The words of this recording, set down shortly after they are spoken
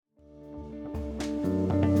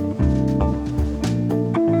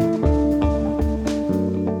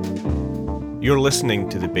You're listening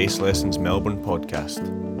to the Bass Lessons Melbourne podcast,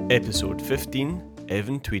 episode 15,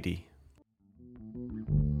 Evan Tweedy.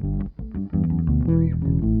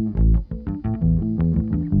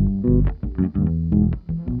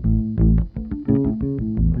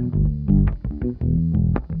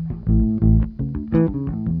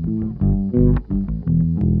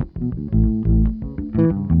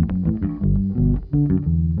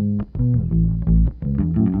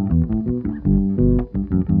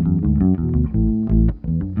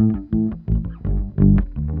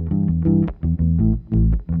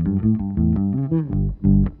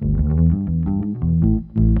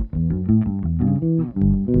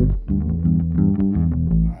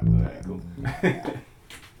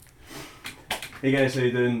 Hey guys, how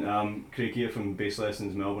you doing? Craig here from Bass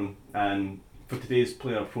Lessons Melbourne, and for today's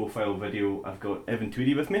player profile video I've got Evan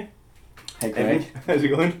Tweedy with me. Hey Craig. Evan, how's it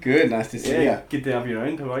going? Good, nice to see you. Good to have you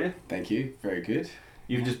around, how are you? Thank you, very good.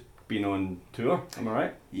 You've just been on tour, am I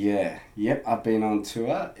right? Yeah, yep, I've been on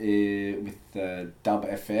tour with Dub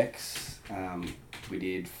FX. We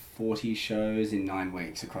did 40 shows in 9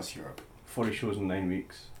 weeks across Europe. 40 shows in 9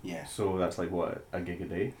 weeks. Yeah. So that's like what, a gig a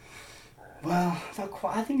day? Well, not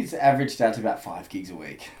quite. I think it's averaged out to about 5 gigs a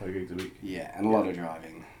week. 5 gigs a week? Yeah, and a lot of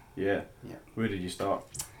driving. Yeah. Yeah. Where did you start?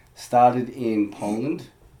 Started in Poland,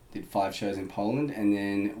 did 5 shows in Poland, and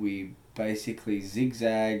then we basically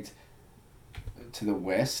zigzagged to the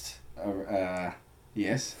west.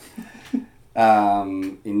 Yes.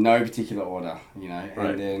 In no particular order, you know. Right.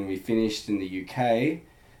 And then we finished in the UK,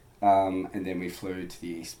 and then we flew to the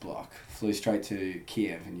East Bloc. Flew straight to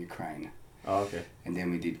Kiev in Ukraine. Oh, okay. And then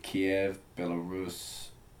we did Kiev, Belarus,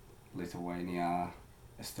 Lithuania,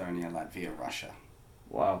 Estonia, Latvia, Russia.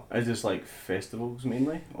 Wow. Is this like festivals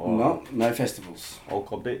mainly? Or No festivals. all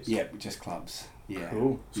club dates? Yeah, just clubs. Yeah.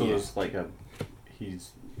 Cool. So Yeah. there's like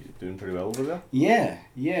he's doing pretty well over there? Yeah.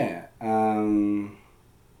 I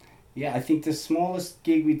think the smallest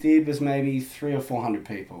gig we did was maybe 300 or 400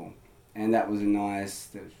 people, and that was a nice.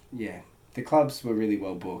 The clubs were really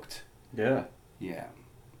well booked. Yeah. Yeah.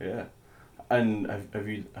 Yeah. And have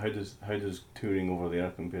you how does touring over there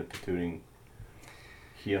compare to touring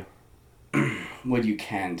here? Well, you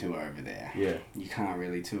can tour over there. Yeah. You can't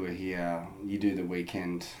really tour here. You do the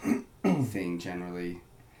weekend thing generally,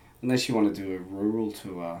 unless you want to do a rural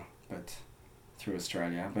tour, but through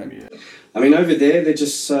Australia. But Yeah. I mean, over there they're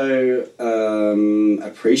just so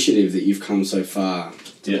appreciative that you've come so far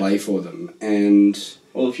to play for them, and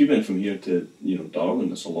Well, if you've been from here to, Darwin,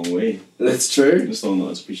 that's a long way. that's true. It's still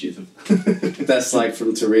not as appreciative. That's like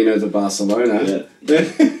from Torino to Barcelona.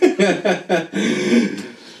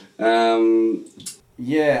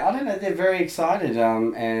 Yeah, I don't know. They're very excited,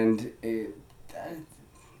 and they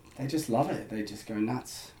just love it. They just go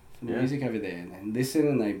nuts for the music over there, and they listen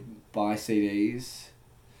and they buy CDs.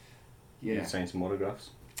 You Yeah, signed some autographs.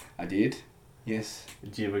 I did. Yes,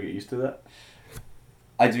 Did you ever get used to that?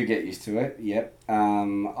 I do get used to it. Yep.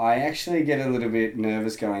 I actually get a little bit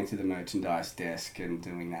nervous going to the merchandise desk and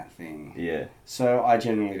doing that thing. Yeah. So I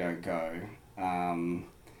generally don't go.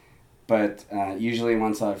 But usually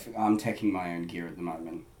once I'm taking my own gear at the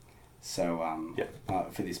moment. So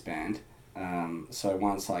for this band. So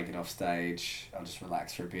once I get off stage, I'll just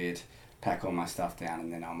relax for a bit, pack all my stuff down,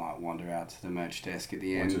 and then I might wander out to the merch desk at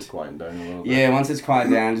the end. Once it's quieting down a little bit. Yeah, once it's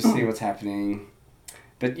quieted down, just see what's happening.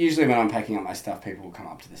 But usually when I'm packing up my stuff, people will come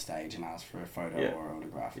up to the stage and ask for a photo or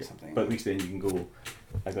autograph or something. But at least then you can go,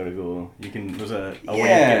 I gotta go, there's a way of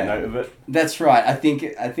Yeah. getting out of it. That's right. I think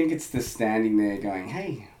it's the standing there going,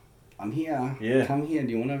 hey, I'm here. Yeah. Come here.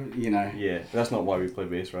 Do you want to, Yeah, that's not why we play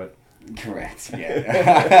bass, right? Correct,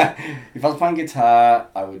 yeah. If I was playing guitar,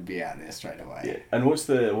 I would be out there straight away. Yeah. And what's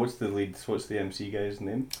the lead, what's the MC guy's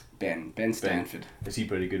name? Ben Stanford. Is he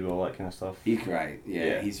pretty good with all that kind of stuff? He's great, yeah.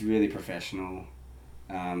 Yeah. He's really professional.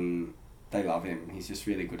 They love him. He's just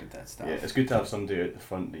really good at that stuff. Yeah, it's good to have somebody out the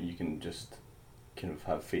front that you can just kind of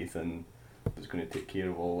have faith in that's going to take care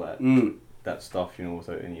of all that that stuff,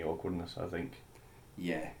 without any awkwardness, I think.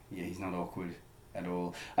 Yeah, he's not awkward at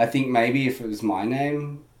all. I think maybe if it was my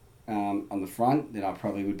name on the front, then I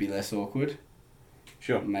probably would be less awkward.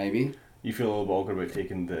 Sure. Maybe. You feel a little bit awkward about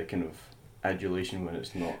taking the kind of adulation when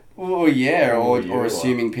it's not. Well, yeah, Oh, or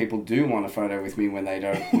assuming people do want a photo with me when they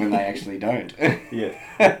don't, when they actually don't.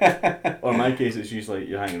 Yeah. Or in my case, it's usually like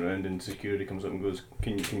you're hanging around and security comes up and goes,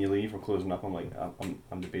 "Can you leave? We're closing up." I'm like,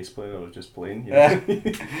 "I'm the bass player. I was just playing."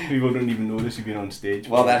 People don't even notice you've been on stage.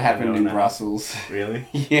 Well, that happened in Brussels. Really?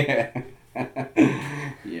 Yeah.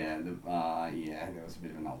 There was a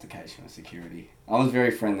bit of an altercation with security. I was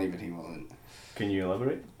very friendly, but he wasn't. Can you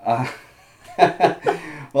elaborate?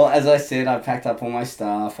 Well, as I said, I packed up all my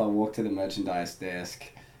stuff. I walked to the merchandise desk.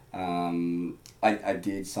 I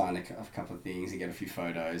did sign a couple of things and get a few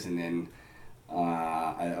photos, and then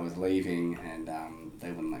I was leaving, and they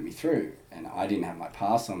wouldn't let me through, and I didn't have my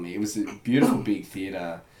pass on me. It was a beautiful big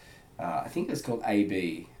theatre. I think it was called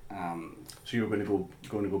AB. So you were going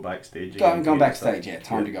to go backstage. Going backstage, yeah.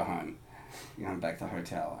 Time to go home. Going back to the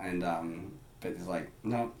hotel, and but it's like,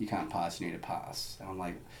 no, you can't pass. You need a pass. And I'm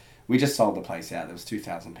like, we just sold the place out. There was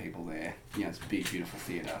 2,000 people there. You know, it's a big, beautiful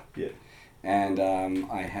theatre. Yeah. And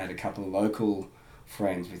I had a couple of local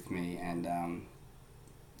friends with me, and I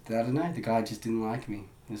don't know, the guy just didn't like me.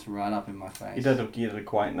 Just right up in my face. He had a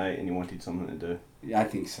quiet night and he wanted something to do. Yeah, I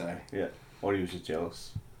think so. Yeah. Or he was just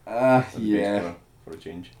jealous. Yeah. For a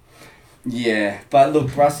change. Yeah, but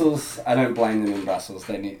look, Brussels, I don't blame them in Brussels.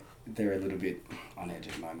 They're a little bit on edge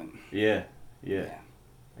at the moment. Yeah.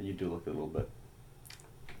 And you do look a little bit.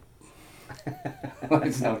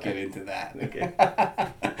 Let's not get into that. Okay.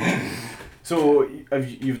 So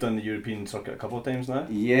you've done the European circuit a couple of times now?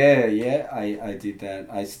 Yeah, I did that.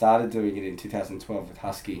 I started doing it in 2012 with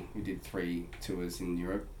Husky. We did 3 tours in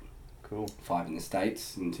Europe. Cool. 5 in the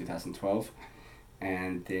States in 2012.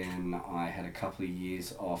 And then I had a couple of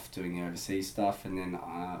years off doing the overseas stuff, and then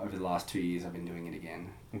over the last 2 years I've been doing it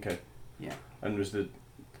again. Okay. Yeah. And was the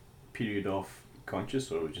period off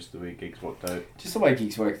conscious, or just the way gigs worked out? Just the way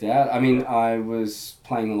gigs worked out. I mean, I was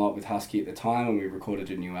playing a lot with Husky at the time, and we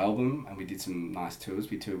recorded a new album, and we did some nice tours.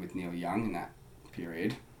 We toured with Neil Young in that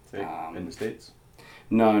period. In the States?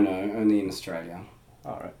 No, only in Australia.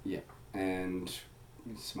 Alright. Yeah, and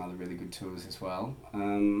some other really good tours as well.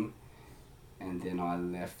 And then I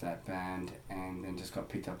left that band and then just got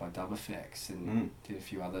picked up by Dub Effects and did a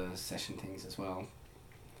few other session things as well.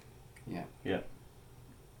 Yeah. Yeah.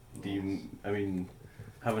 Having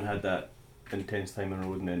had that intense time on the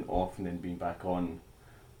road and then off and then being back on,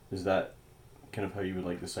 is that kind of how you would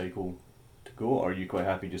like the cycle to go, or are you quite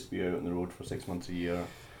happy just to be out on the road for 6 months a year?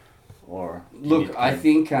 Or look, I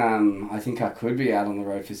think I could be out on the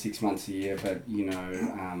road for 6 months a year, but you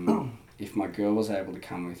know, if my girl was able to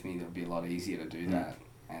come with me, it would be a lot easier to do that,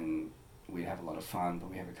 and we'd have a lot of fun.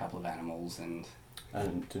 But we have a couple of animals and a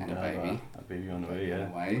baby. A baby on the way,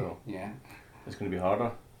 yeah. So yeah. It's going to be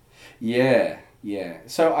harder. Yeah.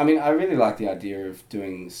 So I mean, I really like the idea of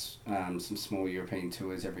doing some small European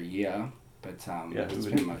tours every year, but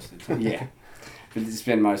spend most of the time. Yeah, but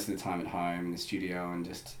spend most of the time at home in the studio and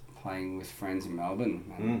just playing with friends in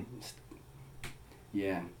Melbourne. And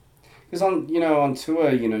yeah. Because on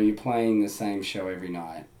tour, you're playing the same show every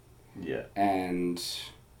night. Yeah. And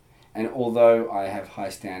although I have high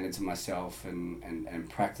standards of myself and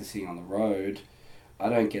practicing on the road, I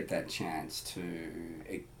don't get that chance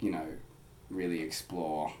to, really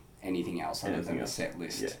explore anything else other than the set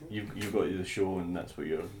list. Yeah. You've got the show and that's what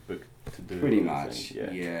you're booked to do. Pretty much,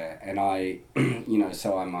 yeah. And I,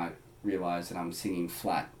 so I might realise that I'm singing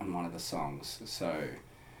flat on one of the songs,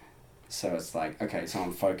 So it's like, okay,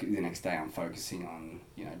 so the next day I'm focusing on,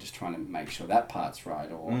 just trying to make sure that part's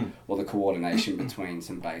right, or the coordination between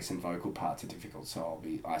some bass and vocal parts are difficult, so I'll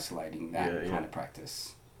be isolating that kind of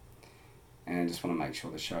practice. And I just want to make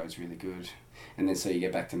sure the show is really good. And then so you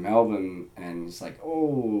get back to Melbourne and it's like,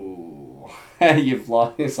 oh, you've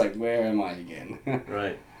lost, it's like, where am I again?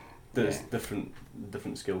 Right. There's different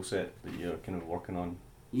skill set that you're kind of working on.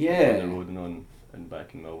 Yeah. On the road and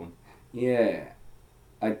back in Melbourne. Yeah.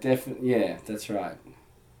 That's right.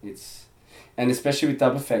 And especially with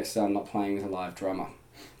Dub Effects, I'm not playing with a live drummer,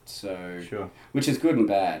 so sure. Which is good and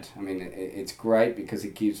bad. I mean, it's great because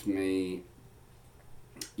it gives me,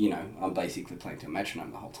 I'm basically playing to a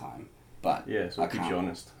metronome the whole time, but so it keeps you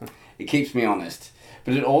honest. It keeps me honest,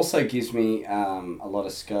 but it also gives me a lot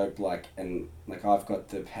of scope. I've got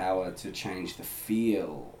the power to change the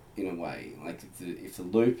feel in a way. Like if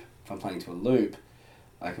I'm playing to a loop,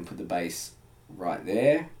 I can put the bass right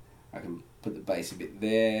there. I can put the bass a bit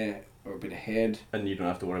there or a bit ahead. And you don't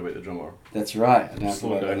have to worry about the drummer. That's right. I don't have to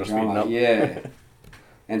worry about the drummer. Yeah.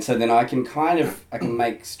 And so then I can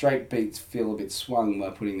make straight beats feel a bit swung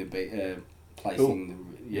by putting the beat, placing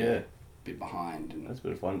the bit behind. And that's a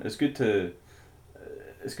bit of fun. It's good to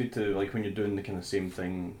like when you're doing the kind of same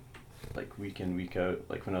thing, like week in, week out,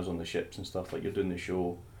 like when I was on the ships and stuff, like you're doing the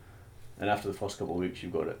show, and after the first couple of weeks you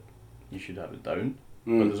should have it down.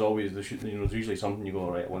 But there's usually something you go,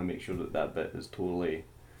 all right, I want to make sure that bit is totally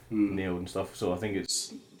nailed and stuff. So I think it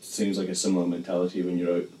seems like a similar mentality when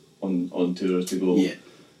you're out on tours to go,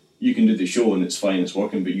 you can do the show and it's fine, it's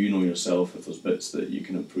working, but you know yourself if there's bits that you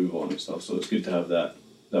can improve on and stuff. So it's good to have that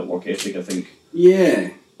work ethic, I think. Yeah.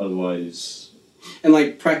 Otherwise... And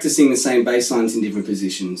like practicing the same bass lines in different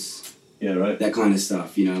positions. Yeah, right. That kind of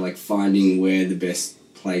stuff, like finding where the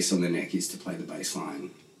best place on the neck is to play the bass line.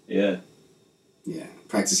 Yeah. Yeah,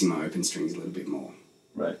 practicing my open strings a little bit more.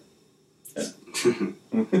 Right. Yeah.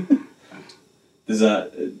 Does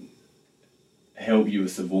that help you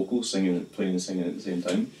with the vocals, playing and singing at the same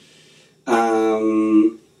time?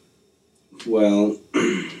 Well,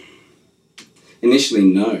 initially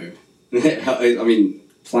no. I mean,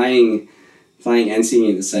 playing and singing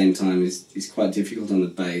at the same time is quite difficult on the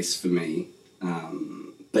bass for me.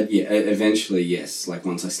 But yeah, eventually yes. Like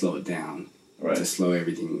once I slow it down, Right. to slow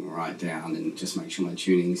everything right down and just make sure my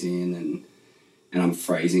tuning's in and I'm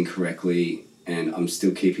phrasing correctly and I'm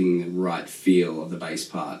still keeping the right feel of the bass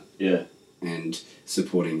part. Yeah. And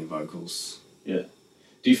supporting the vocals. Yeah.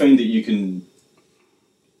 Do you find that you can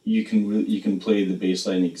play the bass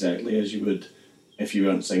line exactly as you would if you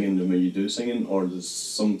weren't singing the way you do singing, or does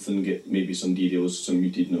something maybe some details, some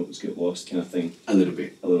muted notes get lost, kind of thing? A little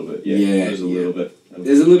bit. A little bit. Yeah. Yeah. There's a little bit.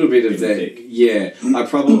 There's a little bit of give and that. take. Yeah. I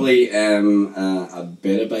probably am a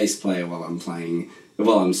better bass player while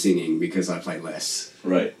I'm singing because I play less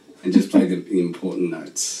Right. and just play the important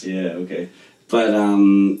notes. Yeah. Okay. But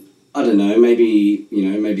I don't know. Maybe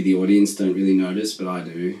the audience don't really notice, but I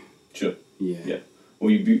do. Sure. Yeah. Yeah. Well,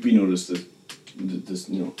 we noticed the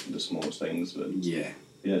smallest things, but Yeah.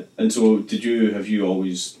 yeah. And so, have you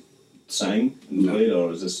always sang and No. played,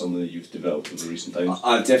 or is this something that you've developed over recent times?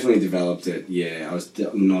 I've definitely developed it. Yeah, I was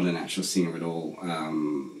not a natural singer at all.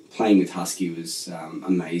 Playing with Husky was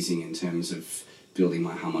amazing in terms of building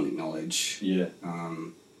my harmonic knowledge. Yeah.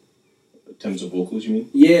 In terms of vocals, you mean?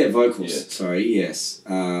 Yeah, vocals. Yeah. Sorry, yes.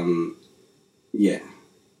 Yeah.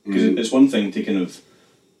 Because it's one thing to kind of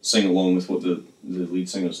sing along with what the lead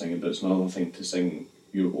singer's singing, but it's another thing to sing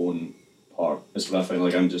your own part. That's what I find.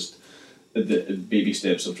 Like I'm just at the baby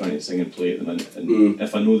steps of trying to sing and play at the minute. And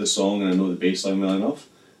if I know the song and I know the bass line well enough,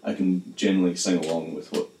 I can generally sing along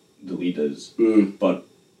with what the lead is. But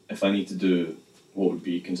if I need to do what would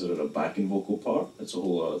be considered a backing vocal part, it's a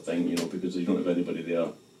whole other thing, because you don't have anybody there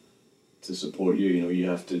to support you. You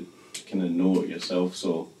have to kind of know it yourself.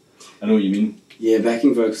 So I know what you mean. Yeah,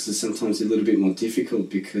 backing vocals are sometimes a little bit more difficult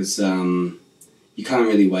because you can't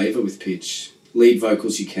really waver with pitch. Lead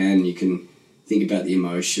vocals you can think about the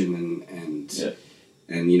emotion and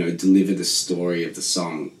deliver the story of the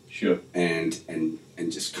song. Sure. And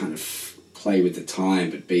just kind of play with the time,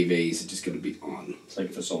 but BVs are just got to be on. It's like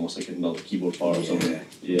if it's almost like another keyboard part or something.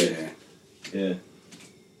 Yeah.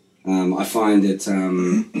 I find that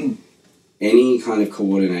any kind of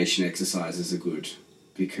coordination exercises are good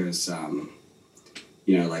because, on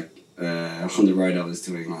the road I was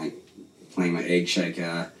doing playing my egg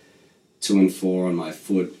shaker, 2 and 4 on my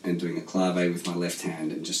foot and doing a clave with my left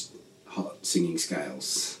hand and just singing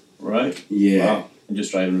scales. Right? Yeah. Wow. And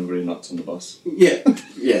just driving everybody nuts on the bus. Yeah,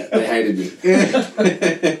 they hated me.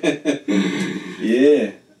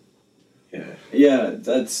 Yeah. Yeah. Yeah,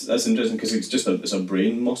 that's interesting because it's a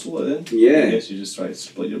brain muscle then. Yeah. I guess you just try to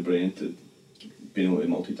split your brain to being able to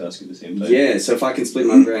multitask at the same time. Yeah, so if I can split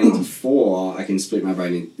my brain into 4, I can split my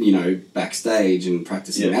brain in, backstage and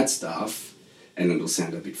practicing that stuff, and it'll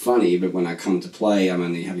sound a bit funny, but when I come to play, I'm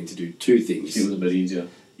only having to do 2 things. It feels a bit easier.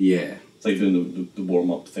 Yeah. It's like doing the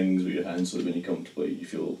warm-up things with your hands so that when you come to play, you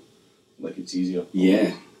feel like it's easier.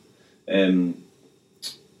 Yeah. What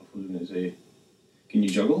was I going to say? Can you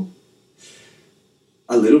juggle?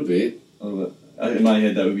 A little bit. A little bit. In my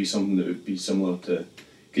head, that would be something that would be similar to...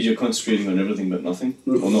 Because you're concentrating on everything but nothing.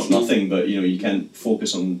 Well, not nothing, but, you can't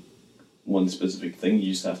focus on one specific thing.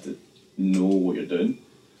 You just have to know what you're doing.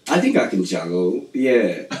 I think I can juggle,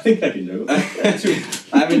 yeah. I think I can juggle. I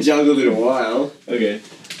haven't juggled in a while. Okay.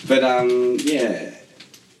 But, yeah.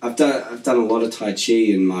 I've done a lot of Tai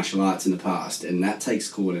Chi and martial arts in the past, and that takes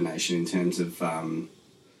coordination in terms of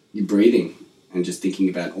your breathing and just thinking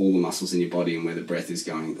about all the muscles in your body and where the breath is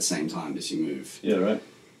going at the same time as you move. Yeah, right.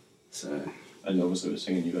 So... And obviously with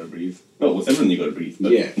singing you got to breathe. Well, with everything you got to breathe.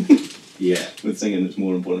 But yeah. Yeah. With singing it's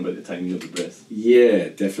more important about the timing of the breath. Yeah,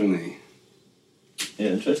 definitely. Yeah,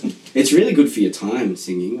 interesting. It's really good for your time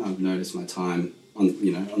singing. I've noticed my time on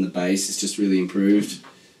the bass has just really improved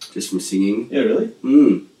just from singing. Yeah, really?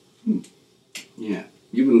 Yeah.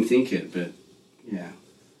 You wouldn't think it, but yeah.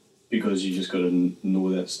 Because you just got to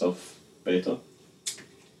know that stuff better.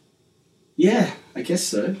 Yeah, I guess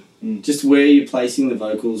so. Just where you're placing the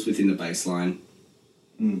vocals within the bass line.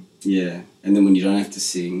 Yeah. And then when you don't have to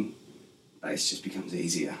sing, bass just becomes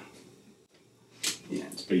easier. Yeah.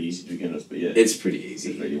 It's pretty easy to begin with, but yeah. It's pretty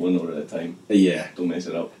easy. It's really 1 note at a time. Yeah. Don't mess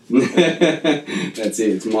it up. That's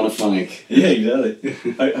it. It's monophonic. Yeah,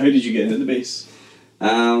 exactly. How did you get into the bass?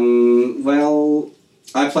 Well,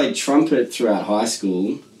 I played trumpet throughout high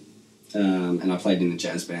school, and I played in the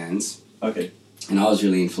jazz bands. Okay. And I was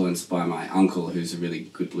really influenced by my uncle, who's a really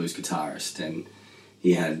good blues guitarist, and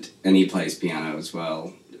he plays piano as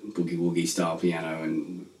well, boogie woogie style piano,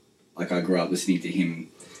 and like I grew up listening to him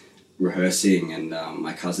rehearsing, and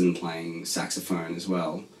my cousin playing saxophone as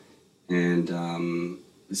well, and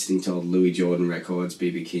listening to old Louis Jordan records,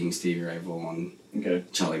 B.B. King, Stevie Ray Vaughan,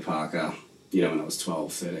 Charlie Parker, when I was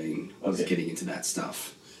 12, 13, I was getting into that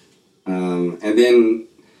stuff. And then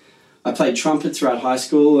I played trumpet throughout high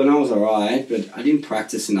school, and I was alright, but I didn't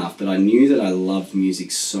practice enough. But I knew that I loved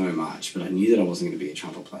music so much, but I knew that I wasn't going to be a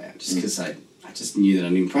trumpet player, just because I just knew that I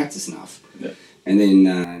didn't practice enough. Yeah. And then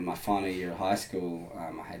in my final year of high school,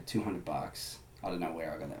 I had $200. I don't know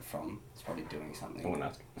where I got that from. It's probably doing something. I won't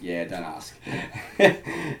ask. Yeah, don't ask.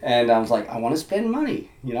 And I was like, I want to spend money.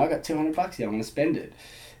 I got $200 here. I want to spend it.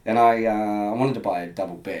 And I wanted to buy a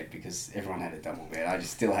double bed because everyone had a double bed. I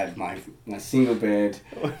just still had my single bed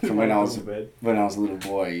from when I was a little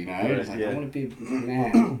boy. I was like, I want to be a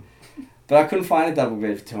man. But I couldn't find a double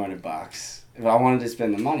bed for $200. But I wanted to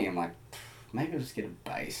spend the money. I'm like, maybe I'll just get a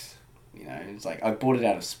bass. It's like I bought it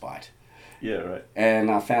out of spite. Yeah, right. And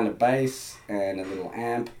I found a bass and a little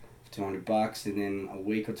amp for $200, and then a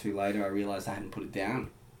week or two later I realised I hadn't put it down.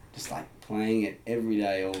 Just like playing it every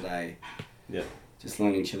day, all day. Yeah. Just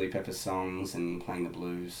learning Chili Peppers songs and playing the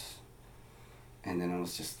blues. And then I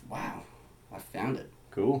was just, wow, I found it.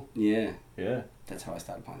 Cool. Yeah. Yeah. That's how I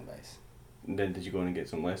started playing the bass. And then did you go in and get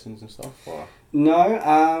some lessons and stuff? Or?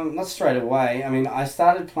 No, not straight away. I mean, I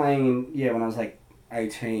started playing, when I was like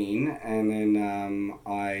 18, and then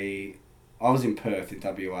I was in Perth in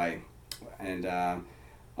WA, and I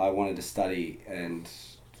wanted to study, and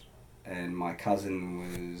my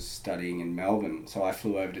cousin was studying in Melbourne, so I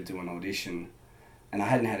flew over to do an audition, and I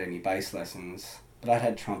hadn't had any bass lessons, but I'd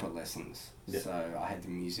had trumpet lessons, so I had the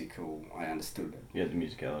musical, I understood it. Yeah, the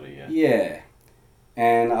musicality, yeah. Yeah,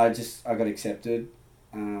 and I got accepted.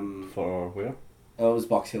 For where? It was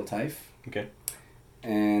Box Hill TAFE. Okay.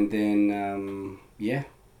 And then,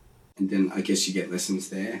 And then I guess you get lessons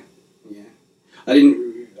there. Yeah. I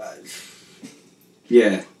didn't...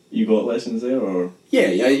 yeah. You got lessons there, or...? Yeah,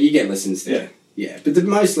 you get lessons there. Yeah. But the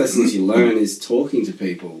most lessons you learn is talking to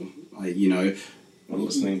people. Like, Or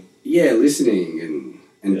listening. Yeah, listening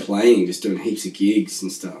and playing, just doing heaps of gigs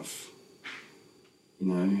and stuff.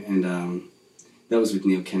 And that was with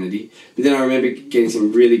Neil Kennedy. But then I remember getting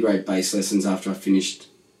some really great bass lessons after I finished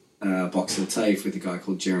Box Hill TAFE with a guy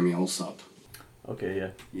called Jeremy Alsop. Okay, yeah.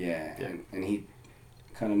 Yeah. And he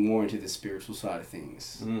kind of more into the spiritual side of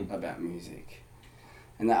things about music.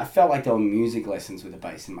 And I felt like they were music lessons with a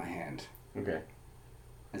bass in my hand. Okay.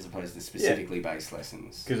 As opposed to specifically bass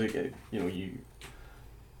lessons. Because you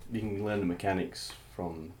can learn the mechanics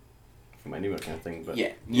from anywhere kind of thing, but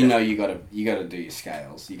you gotta do your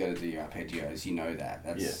scales, you gotta do your arpeggios.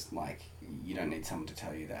 That's like you don't need someone to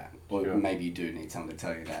tell you that, or maybe you do need someone to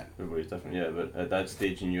tell you that. Everybody's different, but at that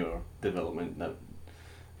stage in your development, that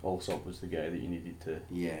Alsop was the guy that you needed to.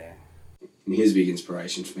 Yeah, and he was a big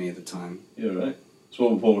inspiration for me at the time. Yeah, right. So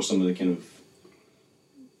what were some of the kind of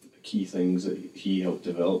key things that he helped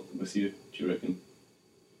develop with you, do you reckon?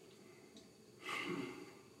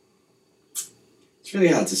 It's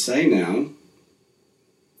really hard to say now.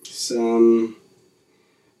 Some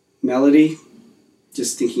melody,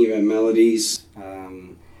 just thinking about melodies.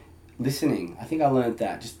 Listening. I think I learned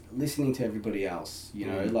that. Just listening to everybody else,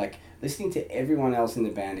 like listening to everyone else in the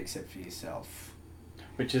band except for yourself.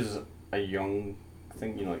 Which is a young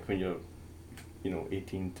thing, like when you're,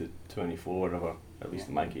 18 to 24 or whatever, at least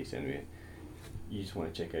in my case anyway. You just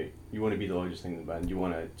want to check out, you want to be the largest thing in the band, you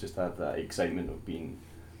want to just have that excitement of being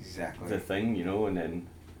the thing, and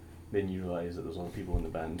then you realise that there's other people in the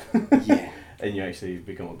band. Yeah. And you actually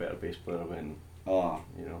become a better bass player when,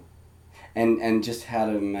 And just how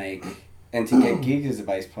to make, and to get gigs as a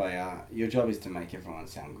bass player, your job is to make everyone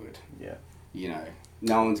sound good. Yeah.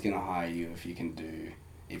 No one's going to hire you if you can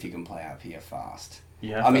play up here fast.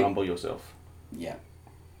 You have to humble yourself. Yeah.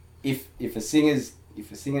 If a singer's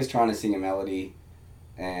trying to sing a melody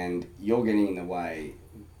and you're getting in the way,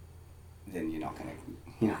 then you're not gonna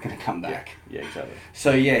come back. Yeah, exactly.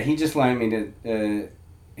 So he just learned me to.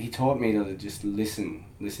 He taught me to just listen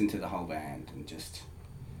to the whole band, and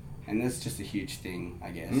that's just a huge thing,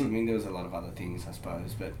 I guess. I mean, there was a lot of other things, I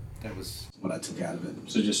suppose, but that was what I took out of it.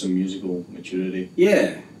 So just some musical maturity.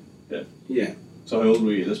 Yeah. Yeah. Yeah. So how old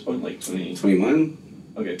were you at this point? Like 20? 21.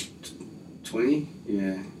 Okay. 20.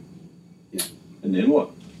 Yeah. Yeah. And then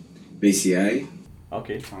what? BCA.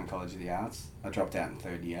 Okay. Tryon College of the Arts. I dropped out in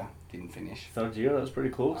third year. Didn't finish. Third year? That's pretty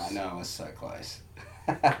close. I know, I was so close.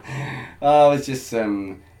 It was just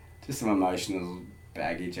some emotional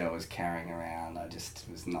baggage I was carrying around. I just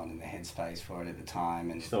was not in the headspace for it at the time,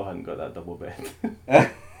 and Still hadn't got that double bed.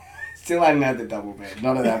 still hadn't had the double bed.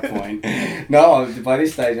 Not at that point. No, by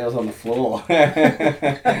this stage I was on the floor.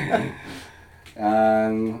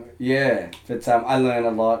 Yeah, but I learned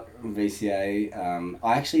a lot from VCA.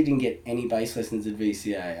 I actually didn't get any bass lessons at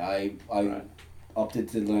VCA. I Right. opted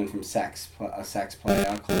to learn from a sax player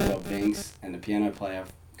called Rob Binks and a piano player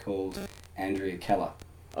called Andrea Keller.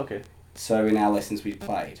 Okay. So in our lessons we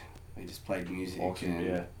played. We just played music. Awesome. And,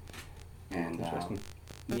 Yeah. And Interesting.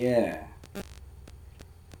 yeah.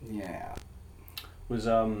 Yeah. Was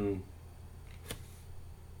I've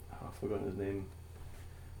forgotten his name.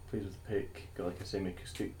 Plays with the pick. Got like a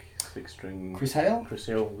semi-acoustic 6-string. Chris Hale? Chris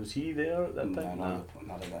Hale. Was he there at that No, time?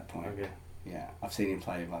 not at that point. Okay. Yeah, I've seen him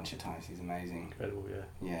play a bunch of times. He's amazing. Incredible. Yeah.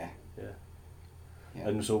 Yeah. Yeah. Yeah.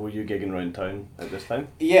 And so were you gigging around town at this time?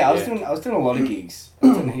 Yeah, I was Yeah. doing a lot of gigs. I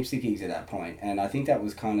was doing heaps of gigs at that point, and I think that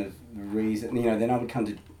was kind of the reason. You know, then I would come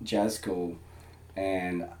to jazz school,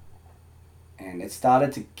 and it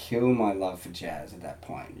started to kill my love for jazz at that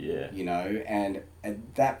point. Yeah. You know, and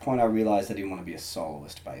at that point I realized I didn't want to be a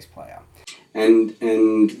soloist bass player, and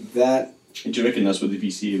that. And do you reckon that's what the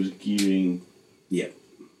VCA was gearing? Yeah.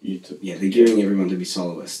 You to? Yeah, they're gearing everyone to be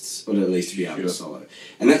soloists, or at least to be able to solo,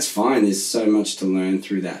 and that's fine. There's so much to learn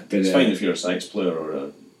through that. But It's fine if you're a sax player or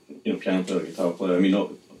a piano player or guitar player. I mean, not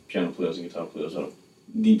piano players and guitar players are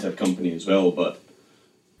need to have company as well, but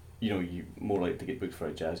you more like to get booked for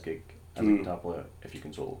a jazz gig as a guitar player if you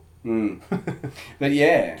can solo. But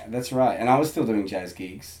yeah, that's right. And I was still doing jazz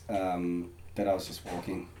gigs, but I was just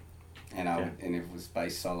walking, and and if it was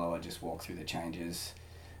bass solo, I'd just walk through the changes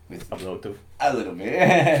with Up the octave. a little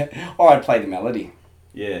bit, or I'd play the melody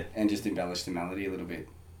Yeah. and just embellish the melody a little bit.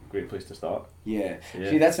 Great place to start. Yeah. Yeah.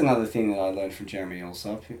 See, that's another thing that I learned from Jeremy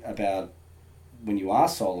Allsop about when you are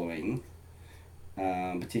soloing,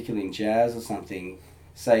 particularly in jazz or something.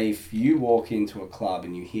 Say if you walk into a club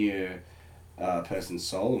and you hear a person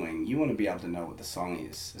soloing, you want to be able to know what the song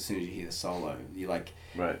is as soon as you hear the solo. You like.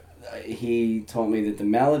 Right. He taught me that the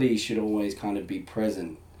melody should always kind of be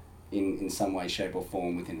present in some way, shape, or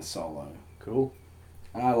form within a solo. Cool.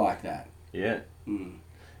 And I like that. Yeah. Mm.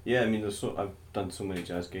 Yeah, I mean, I've done so many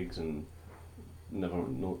jazz gigs and never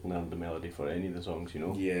learned the melody for any of the songs,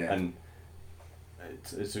 Yeah. And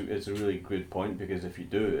it's a really good point because if you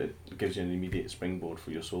do, it gives you an immediate springboard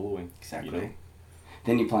for your soloing. Exactly.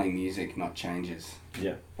 Then you're playing music, not changes.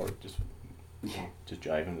 Yeah, or just Yeah. just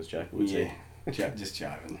jiving, as Jack would say. Just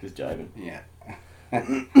jiving. Just jiving. Yeah.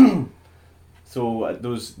 So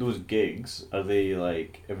those gigs, are they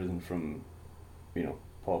like everything from,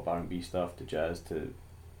 pop R&B stuff to jazz to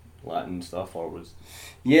Latin stuff, or was?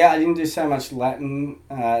 Yeah, I didn't do so much Latin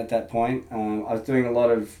at that point. I was doing a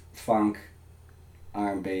lot of funk,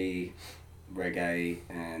 R&B, reggae,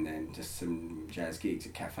 and then just some jazz gigs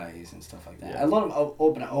at cafes and stuff like that. Yeah. A lot of,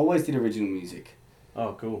 but I always did original music.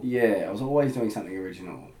 Oh, cool. Yeah, I was always doing something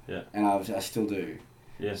original. Yeah. And I still do.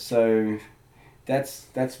 Yeah. So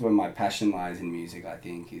that's where my passion lies in music, I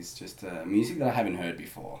think, is just music that I haven't heard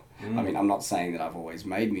before. I mean, I'm not saying that I've always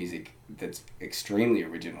made music that's extremely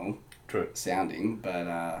original True. sounding,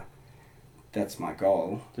 but that's my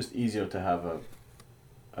goal. Just easier to have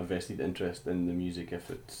a vested interest in the music if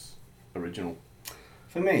it's original.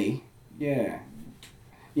 For me, yeah.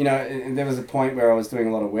 And there was a point where I was doing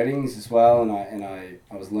a lot of weddings as well, and I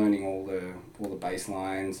was learning all the bass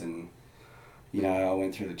lines, and I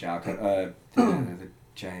went through the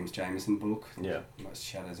James Jamerson book, Yeah. Most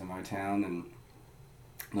Shadows of Motown, and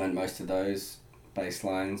learned most of those bass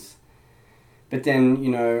lines. But then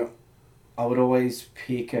I would always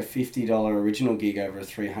pick a $50 original gig over a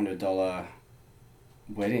 $300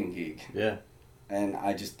 wedding gig. Yeah. And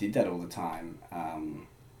I just did that all the time,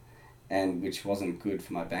 and which wasn't good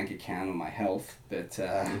for my bank account or my health. But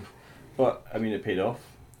But I mean, it paid off.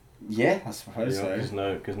 yeah, I suppose so.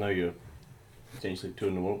 Because now you're essentially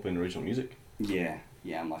touring the world playing original music. Yeah,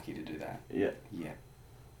 I'm lucky to do that. Yeah. Yeah,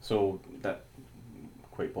 So that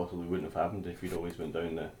quite possibly wouldn't have happened if you'd always went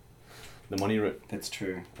down the money route. that's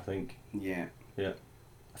true. I think. Yeah,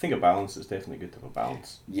 I think a balance is definitely good to have a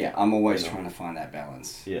balance yeah, I'm always trying to find that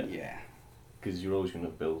balance. Yeah. Yeah, because you're always going to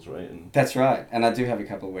have bills, right? And that's right. And I do have a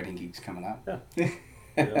couple of wedding gigs coming up. yeah,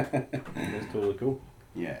 that's totally cool.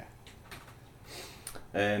 Yeah.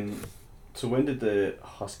 So when did the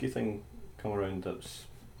Husky thing come around? That was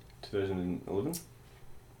 2011.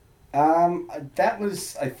 That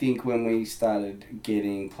was, I think, when we started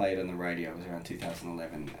getting played on the radio. It was around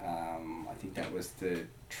 2011. I think that was the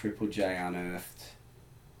Triple J Unearthed.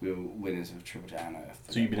 We were winners of Triple J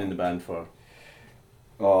Unearthed. So you've been in the band for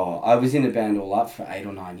Oh, I was in a band all up for 8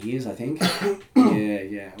 or 9 years, I think.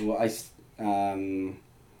 Yeah. Well, I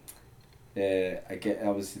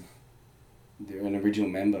was an original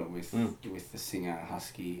member with the singer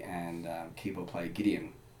Husky and keyboard player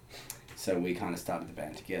Gideon. So we kind of started the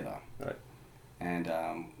band together. Right. And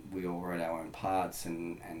we all wrote our own parts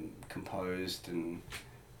and composed and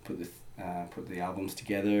put the albums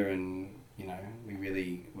together, and we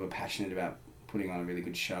really were passionate about putting on a really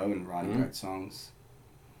good show and writing great songs.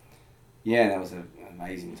 Yeah, that was an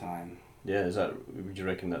amazing time. Yeah, would you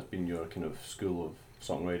reckon that's been your kind of school of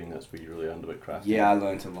songwriting? That's where you really learned about crafting? Yeah, I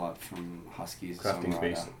learnt a lot from Husky as a crafting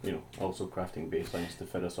songwriter. Also crafting bass lines to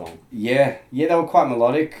fit a song. Yeah, they were quite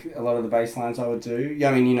melodic, a lot of the bass lines I would do.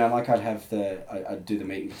 Yeah, I mean, like I'd do the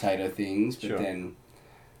meat and potato things, but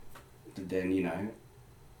then,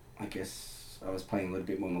 I guess I was playing a little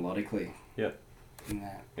bit more melodically. Yeah. In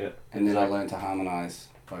that. Yeah. And then I learned to harmonise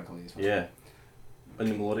vocally as well. Yeah. And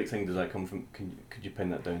the melodic thing, does that come from, could you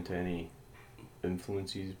pin that down to any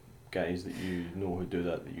influences, guys that you know who do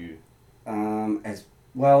that you... As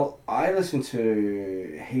well, I listened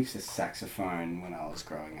to heaps of saxophone when I was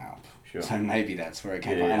growing up. Sure. So maybe that's where it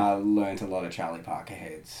came from. And I learnt a lot of Charlie Parker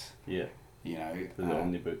heads. Yeah. The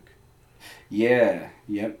Omnibook. Yeah,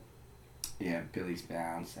 yep. Yeah, Billy's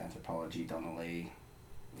Bounce, Anthropology, Donnelly.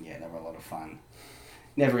 Yeah, they were a lot of fun.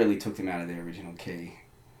 Never really took them out of their original key.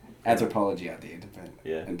 Anthropology I did,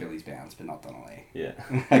 and Billy's Bounce, but not Donnelly. Yeah.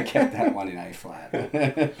 I kept that one in A flat.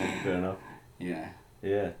 Fair enough. Yeah.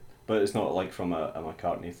 Yeah, but it's not like from a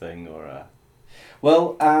McCartney thing or a...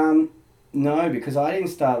 Well, no, because I didn't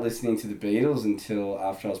start listening to the Beatles until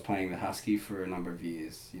after I was playing the Husky for a number of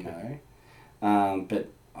years, But,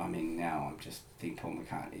 I mean, now I just think Paul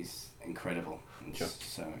McCartney's incredible. It's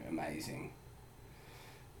so amazing.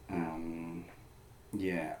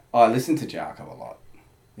 Yeah. I listened to Jarko a lot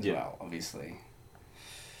as well, obviously.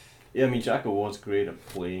 Yeah, I mean, Jarko was great at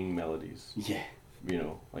playing melodies. Yeah.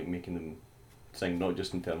 Like making them sing, not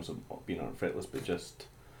just in terms of being on fretless, but just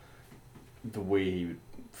the way he would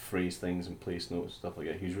phrase things and place notes and stuff like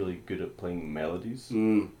that. He was really good at playing melodies,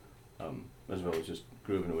 as well as just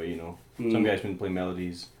grooving away, Some guys, when they play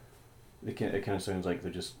melodies, it kind of sounds like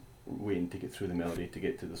they're just waiting to get through the melody to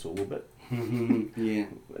get to the solo bit. Yeah.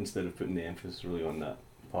 Instead of putting the emphasis really on that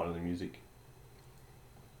part of the music.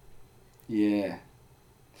 Yeah.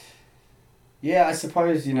 Yeah, I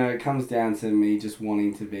suppose, it comes down to me just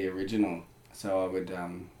wanting to be original. So I would,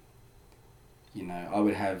 I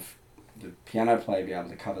would have the piano player be able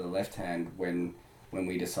to cover the left hand when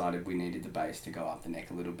we decided we needed the bass to go up the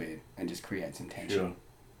neck a little bit and just create some tension. Sure.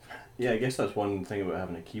 Yeah, I guess that's one thing about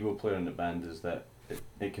having a keyboard player in the band is that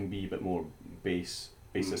it can be a bit more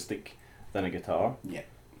bassistic than a guitar. Yeah.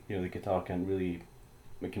 The guitar can't really...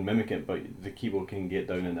 It can mimic it, but the keyboard can get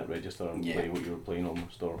down in that register and play what you were playing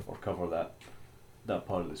almost, or cover that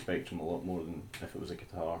part of the spectrum a lot more than if it was a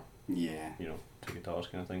guitar. Yeah. Two guitars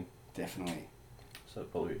kind of thing. Definitely. So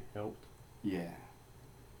that probably helped. Yeah.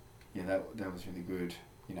 Yeah, that was really good.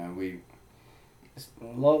 A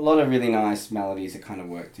lot of really nice melodies that kind of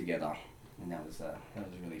work together, and that was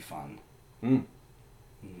really fun.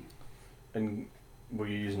 And were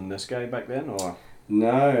you using this guy back then, or?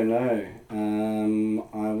 No.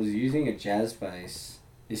 I was using a jazz bass.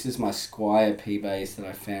 This is my Squier P bass that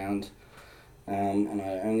I found, and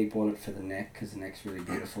I only bought it for the neck because the neck's really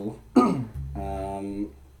beautiful. No,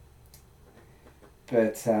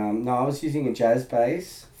 I was using a jazz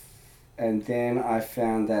bass, and then I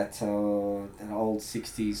found that old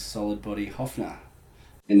 60s solid body Hofner,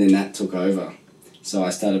 and then that took over. So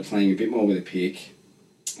I started playing a bit more with a pick,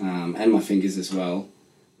 and my fingers as well.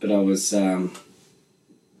 But I was, that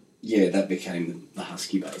became the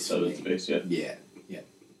Husky bass. That was the bass, yeah. Yeah.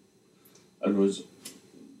 And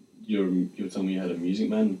you were telling me you had a Music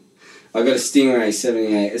Man? I got a Stingray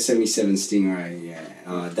 77 Stingray.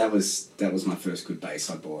 Yeah, that was my first good bass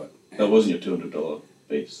I bought. That wasn't your $200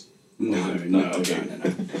 bass. No.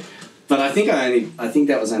 But I think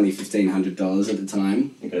that was only $1,500 at the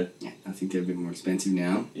time. Okay. Yeah, I think they're a bit more expensive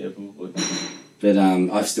now. Yeah, probably. But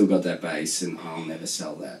I've still got that bass, and I'll never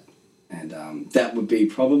sell that. And that would be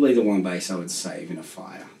probably the one bass I would save in a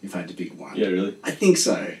fire if I had to pick one. Yeah, really? I think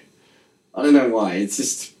so. I don't know why. It's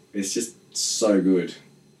just so good.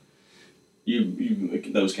 You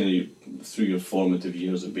that was kind of through your formative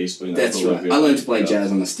years of bass playing. That's right. I learned to play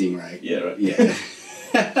jazz on a Stingray. Yeah, right. Yeah.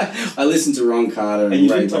 I listened to Ron Carter and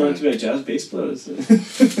you Ray didn't learn to be a jazz bass player. So.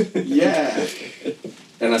 Yeah.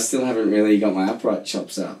 And I still haven't really got my upright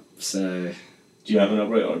chops up. So. Do you have an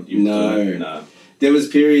upright or you? No. Nah. There was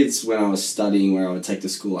periods when I was studying where I would take the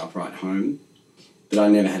school upright home, but I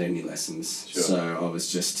never had any lessons. Sure. So I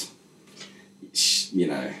was just, you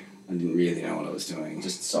know, I didn't really know what I was doing.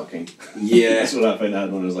 Just sucking. Yeah. That's what I found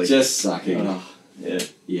out when I was like... Just sucking. Yeah.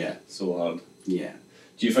 Yeah. So hard. Yeah.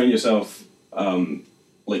 Do you find yourself,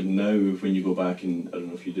 like now when you go back and, I don't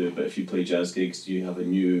know if you do, but if you play jazz gigs, do you have a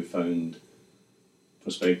newfound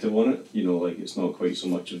perspective on it? You know, like it's not quite so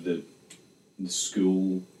much of the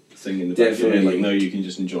school thing in the back of your head. Like now you can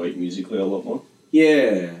just enjoy it musically a lot more.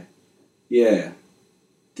 Yeah. Yeah.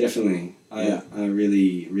 Definitely. I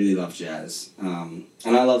really, really love jazz. And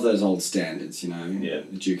I love those old standards, you know,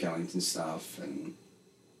 the Duke Ellington stuff, and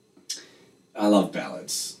I love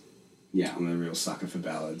ballads. Yeah, I'm a real sucker for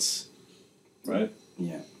ballads. Right.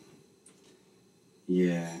 Yeah.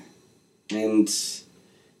 Yeah. And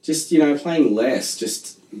just, you know, playing less,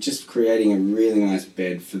 just creating a really nice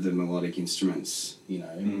bed for the melodic instruments, you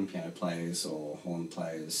know, piano players or horn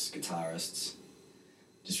players, guitarists.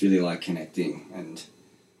 Just really like connecting and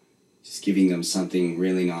just giving them something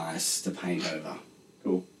really nice to paint over.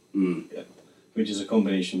 Cool. Yeah. Which is a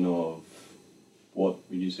combination of, what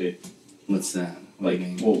would you say? What's that?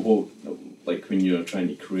 Like, what, like when you're trying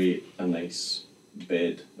to create a nice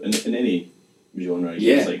bed in any genre,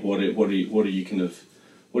 it's like what are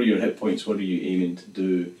your hit points? What are you aiming to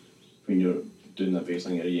do when you're doing that bass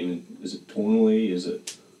line? Are you aiming? Is it tonally? Is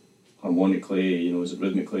it harmonically? You know, is it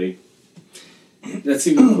rhythmically? That's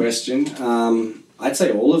a good question. I'd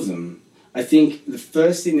say all of them. I think the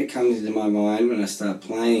first thing that comes into my mind when I start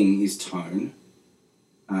playing is tone.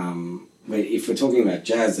 But if we're talking about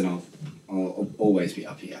jazz, then I'll always be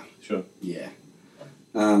up here. Sure. Yeah.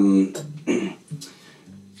 And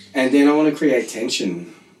then I want to create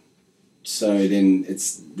tension. So then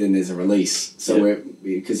there's a release. So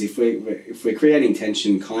because if we're creating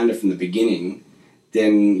tension kind of from the beginning,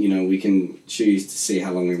 then you know we can choose to see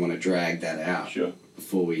how long we want to drag that out. Sure.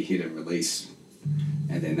 Before we hit a release,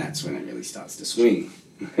 and then that's when it really starts to swing.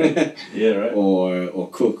 Yeah. Right. Or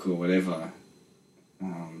cook or whatever.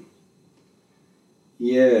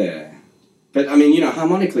 Yeah. But I mean, you know,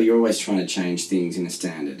 harmonically, you're always trying to change things in a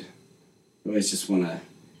standard. You always just want to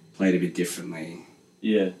play it a bit differently.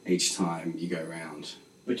 Yeah. Each time you go around.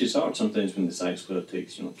 Which is hard sometimes when the sax player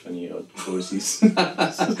takes 20 odd choruses.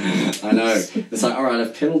 I know. It's like, all right,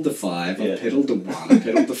 I've pedalled the 5, I've pedalled the 1, I've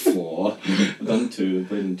pedalled the 4. I've done 2,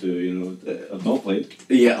 played in 2. You know, I've not played.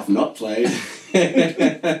 Yeah, I've not played.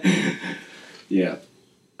 Yeah,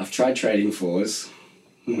 I've tried trading 4s.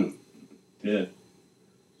 Yeah.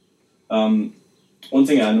 One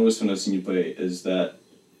thing I noticed when I've seen you play is that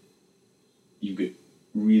you get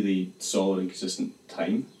really solid and consistent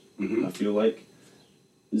time. I feel like.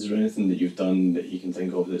 Is there anything that you've done that you can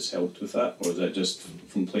think of that's helped with that, or is that just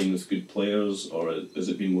from playing with good players, or has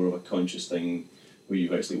it been more of a conscious thing where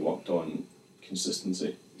you've actually worked on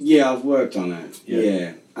consistency? Yeah, I've worked on it.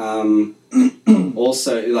 Yeah.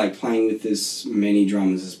 Also, like playing with as many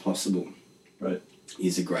drummers as possible. Right.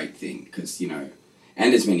 Is a great thing because you know,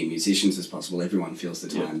 and as many musicians as possible. Everyone feels the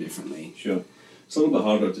time differently. Sure. It's a little bit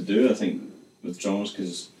harder to do, I think, with drummers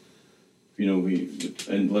because, you know,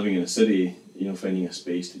 and living in a city, you know, finding a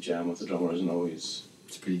space to jam with the drummer isn't always...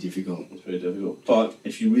 It's pretty difficult. It's very difficult. But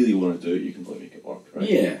if you really want to do it, you can probably make it work, right?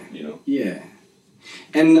 Yeah. You know? Yeah.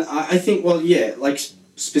 And I think, well, yeah, like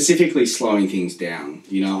specifically slowing things down.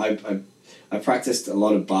 You know, I practiced a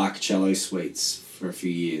lot of Bach cello suites for a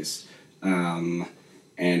few years. And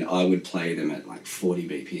I would play them at like 40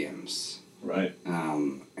 BPMs. Right.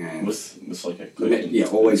 And with like a click. Yeah,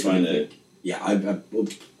 always with a click. Yeah, I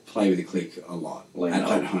would play with a click a lot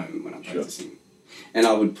at home when I'm practicing. And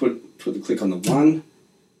I would put the click on the 1,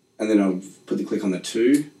 and then I would put the click on the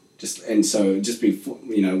 2, and so it'd just be,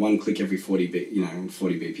 you know, 1 click every 40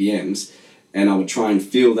 BPMs, and I would try and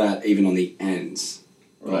feel that even on the ends.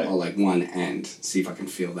 Right. Or like 1 and see if I can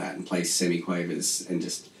feel that and play semi-quavers and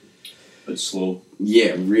just... But slow.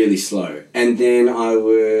 Yeah, really slow. And then I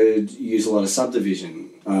would use a lot of subdivision,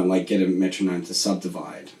 like get a metronome to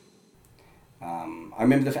subdivide. I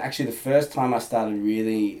remember actually the first time I started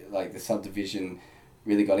really, like the subdivision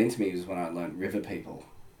really got into me was when I learned River People.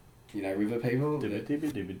 You know River People?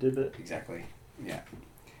 Dibba. Exactly, yeah.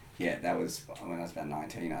 Yeah, that was when I was about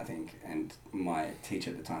 19, I think, and my teacher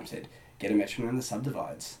at the time said, get a metronome that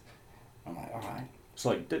subdivides. I'm like, alright. It's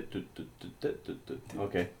like...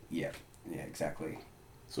 Okay. Yeah, exactly.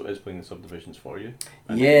 So it's playing the subdivisions for you?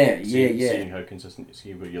 Seeing how consistent you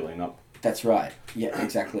see where you line up. That's right. Yeah,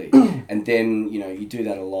 exactly. And then, you know, you do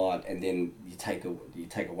that a lot, and then you take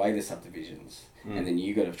away the subdivisions, and then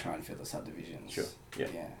you got to try and fill the subdivisions. Sure.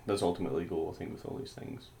 Yeah. That's ultimately the goal, I think, with all these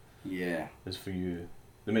things. Yeah. Is for you,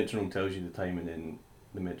 the metronome tells you the time, and then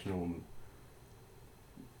the metronome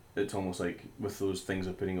it's almost like with those things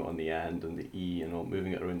of putting it on the and the E and all,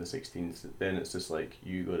 moving it around the 16th, then it's just like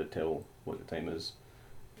you got to tell what the time is.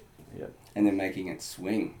 Yeah. And then making it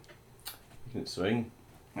swing. You can swing.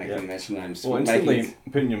 Making the metronome swing. Well, instantly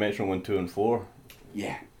putting your metronome on 2 and 4.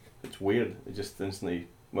 Yeah. It's weird. It just instantly,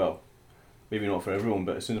 well, maybe not for everyone,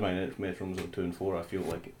 but as soon as my metronome's on 2 and 4, I feel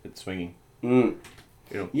like it's swinging. Mm.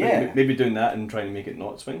 You know, yeah. Maybe doing that and trying to make it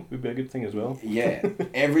not swing would be a good thing as well. Yeah.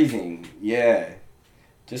 Everything. Yeah.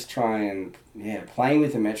 Just try and, playing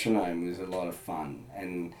with the metronome was a lot of fun.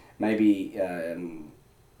 And maybe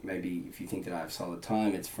if you think that I have solid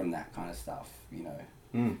time, it's from that kind of stuff, you know.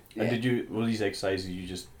 Mm. Yeah. And were these exercises you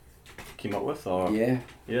just came up with, or? Yeah.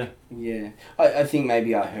 Yeah. Yeah. I think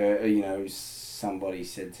maybe I heard, you know, somebody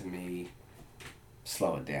said to me,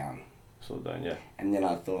 slow it down. Slow it down, yeah. And then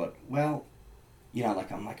I thought, well, you know,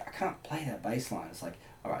 I'm like, I can't play that bass line. It's like,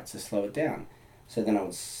 all right, so slow it down. So then I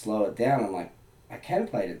would slow it down. I'm like, I can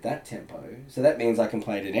play it at that tempo. So that means I can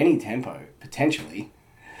play it at any tempo, potentially.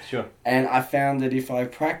 Sure. And I found that if I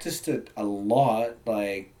practiced it a lot,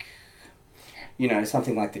 like, you know,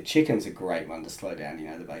 something like the Chicken's a great one to slow down, you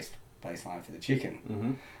know, the bass line for the Chicken.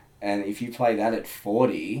 Mm-hmm. And if you play that at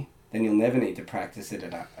 40, then you'll never need to practice it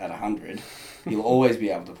at 100. You'll always be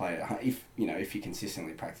able to play it if you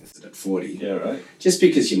consistently practice it at 40. Yeah, right. Just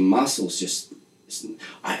because your muscles just...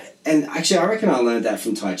 and actually, I reckon I learned that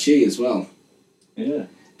from Tai Chi as well. Yeah.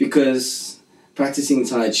 Because practicing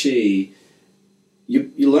Tai Chi,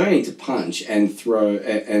 you're learning to punch and throw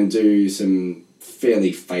and do some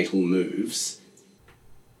fairly fatal moves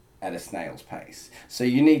at a snail's pace. So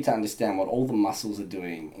you need to understand what all the muscles are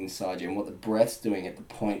doing inside you and what the breath's doing at the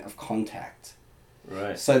point of contact.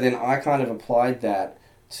 Right. So then I kind of applied that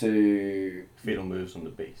to... Fatal moves on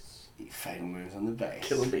the bass. Fatal moves on the bass.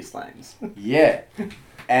 Killer bass lines. Yeah.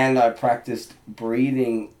 And I practiced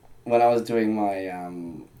breathing when I was doing my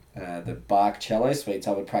the Bach cello suites.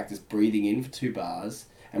 I would practice breathing in for 2 bars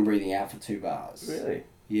and breathing out for 2 bars. Really?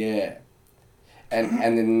 Yeah. And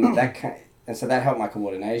then and so that helped my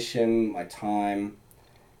coordination, my time,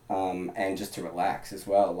 and just to relax as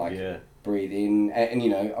well. Like, breathe in, and you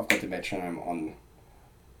know, I've got the metronome on.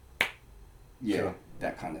 Yeah, sure.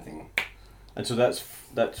 That kind of thing. And so that's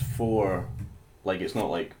for, like, it's not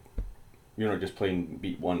like you're not just playing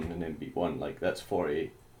beat 1 and then beat 1. Like, that's 4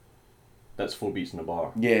 beats in a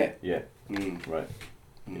bar. Yeah. Yeah. Mm. Right.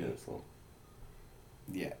 Mm. Yeah, that's all.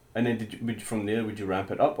 Yeah. And then from there would you ramp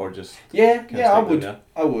it up or just? Yeah,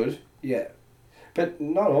 I would. Yeah. But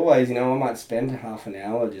not always, you know, I might spend half an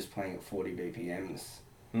hour just playing at 40 BPMs.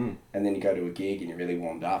 Mm. And then you go to a gig and you're really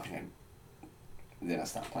warmed up, you know, and then I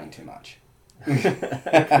start playing too much. Because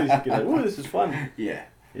you're like, oh, this is fun. Yeah.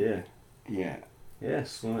 Yeah. Yeah. Yeah,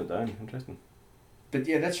 slowing it down. Interesting. But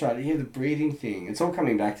yeah, that's right. Yeah, the breathing thing. It's all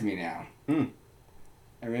coming back to me now. Mm.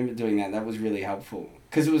 I remember doing that. That was really helpful.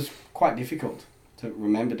 Because it was quite difficult to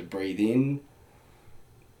remember to breathe in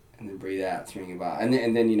and then breathe out through your bar. And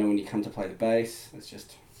then, you know, when you come to play the bass, it's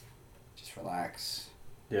just relax.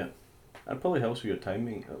 Yeah. It probably helps with your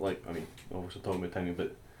timing. Like, I mean, obviously talking about timing,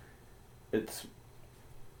 but it's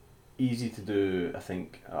easy to do, I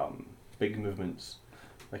think, big movements,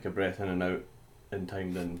 like a breath in and out in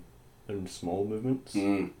time than in small movements,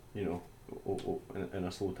 you know, in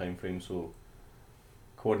a slow time frame. So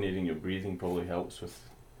coordinating your breathing probably helps with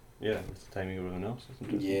the timing of everything else.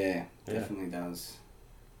 Yeah, definitely does.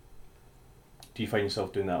 Do you find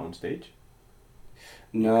yourself doing that on stage?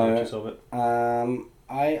 No. Conscious of it?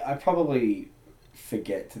 I probably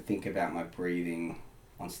forget to think about my breathing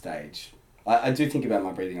on stage. I do think about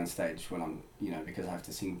my breathing on stage when I'm, you know, because I have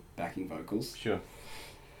to sing backing vocals. Sure.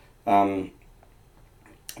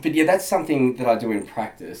 But yeah, that's something that I do in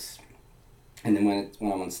practice. And then when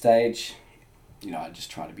I'm on stage, you know, I just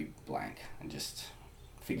try to be blank and just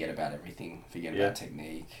forget about everything, forget about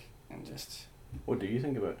technique, and just... What do you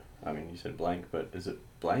think about? I mean, you said blank, but is it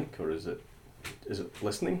blank or is it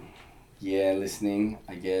listening? Yeah, listening,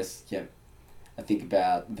 I guess. Yep. I think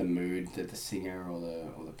about the mood that the singer or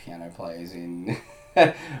the piano player is in.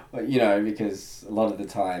 You know, because a lot of the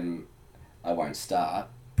time I won't start,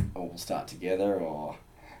 or we'll start together, or,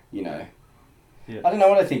 you know. Yeah. I don't know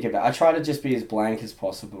what I think about. I try to just be as blank as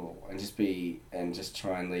possible and just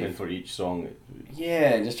try and leave... And for each song...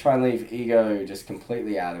 Yeah, just try and leave ego just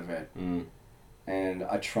completely out of it. Mm. And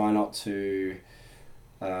I try not to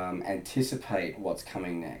anticipate what's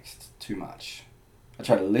coming next too much. I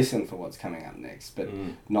try to listen for what's coming up next, but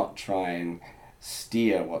not try and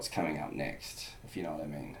steer what's coming up next, if you know what I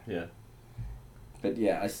mean. Yeah. But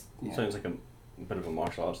yeah, Sounds like a bit of a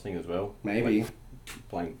martial arts thing as well. Maybe. Like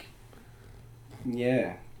blank.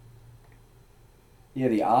 Yeah. Yeah,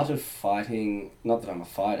 the art of fighting, not that I'm a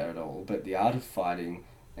fighter at all, but the art of fighting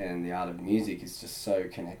and the art of music is just so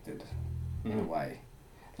connected in a way.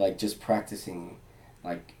 Like just practicing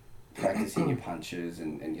your punches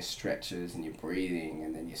and your stretches and your breathing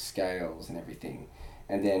and then your scales and everything.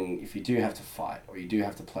 And then if you do have to fight or you do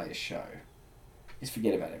have to play a show, just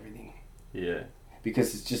forget about everything. Yeah.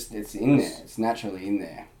 Because it's in there. It's naturally in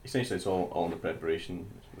there. Essentially, it's all in the preparation,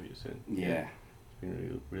 is what you're saying. Yeah. It's been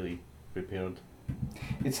really, really prepared.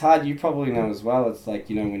 It's hard, you probably know as well, it's like,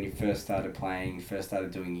 you know, when you first started playing, first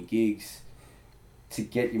started doing your gigs, to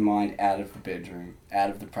get your mind out of the bedroom, out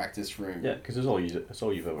of the practice room. Yeah, because it's all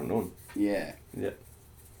you've ever known. Yeah.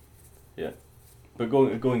 Yeah. But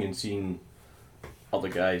going and seeing other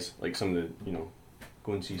guys, like some of the, you know,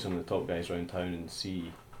 go and see some of the top guys around town and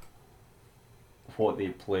see what they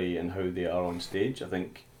play and how they are on stage, I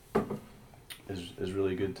think is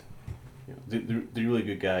really good. You know, the really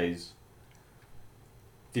good guys,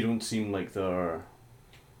 they don't seem like they're,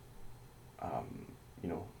 you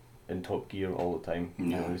know, in top gear all the time. No.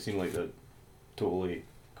 You know, they seem like they're totally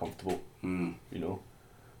comfortable. Mm. You know,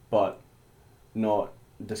 but not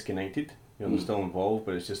disconnected. You know, they're still involved,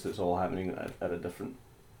 but it's just it's all happening at a different,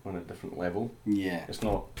 on a different level. Yeah. It's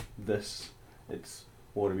not this. It's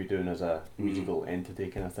what are we doing as a musical entity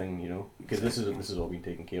kind of thing. You know, because Exactly. this has all been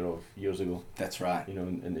taken care of years ago. That's right. You know,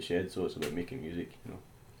 in the shed. So it's about making music. You know,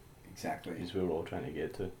 Exactly. is where we're all trying to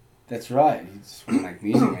get to. That's right. You just want to make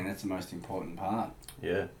music, man. That's the most important part.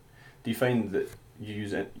 Yeah. Do you find that you're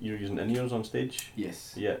using in-ears on stage?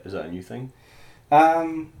 Yes. Yeah. Is that a new thing?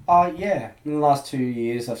 Oh yeah. In the last 2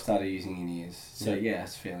 years, I've started using in-ears. So yeah,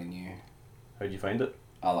 it's fairly new. How do you find it?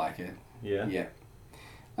 I like it. Yeah. Yeah.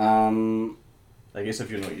 I guess if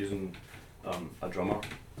you're not using a drummer.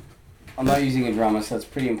 I'm not using a drummer, so it's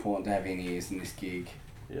pretty important to have in-ears in this gig.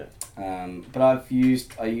 Yeah. But I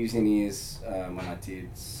used in-ears when I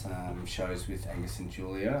did some shows with Angus and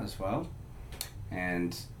Julia as well,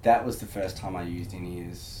 and that was the first time I used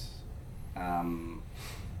in-ears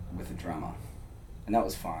with a drummer, and that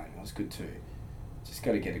was fine. It was good too. Just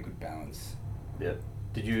got to get a good balance. Yeah.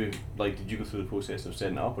 Did you go through the process of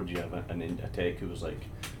setting it up, or did you have a tech who was like,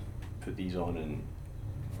 put these on and?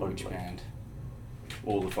 For which band?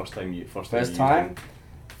 Oh, the first time.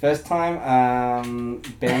 First time,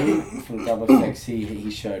 Ben from Double Effects, he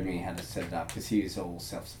showed me how to set it up because he was all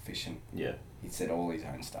self-sufficient. Yeah. He'd set all his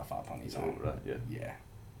own stuff up on his own. Right. Yeah. Yeah.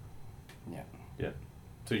 Yeah.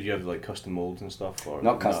 So did you have like custom molds and stuff, or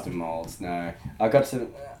not custom molds? No, I've got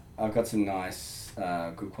some nice,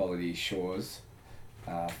 good quality Shores,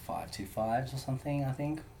 525s or something, I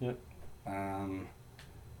think. Yeah.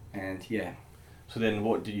 And yeah. So then,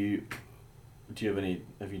 have you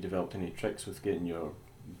developed any tricks with getting your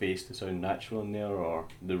bass to sound natural in there, or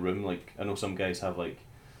the room? Like I know some guys have like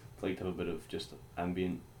to have a bit of just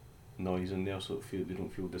ambient noise in there, so they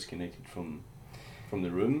don't feel disconnected from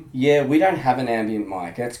the room. Yeah, we don't have an ambient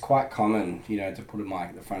mic. That's quite common, you know, to put a mic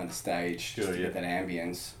at the front of the stage just to get that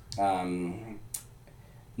ambience.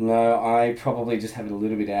 No, I probably just have it a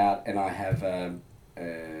little bit out, and I have an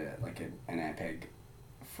Ampeg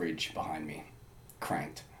fridge behind me,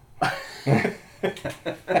 cranked.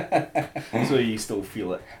 So you still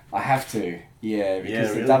feel it? I have to, yeah,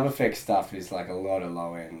 because the dub effect stuff is like a lot of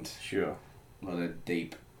low end. Sure. A lot of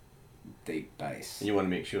deep bass. And you want to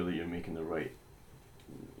make sure that you're making the right.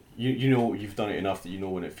 You know you've done it enough that you know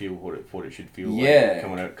when it feels what it should feel like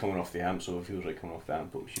coming off the amp. So if it feels like coming off the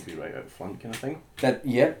amp, it should be right out front, kind of thing.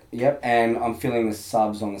 Yep. And I'm feeling the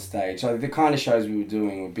subs on the stage. So the kind of shows we were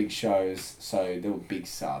doing were big shows, so there were big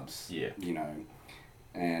subs. Yeah. You know,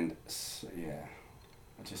 and so, yeah,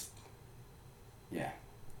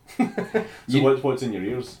 So what's in your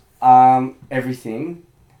ears? Everything.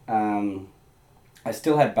 I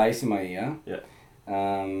still had bass in my ear. Yeah.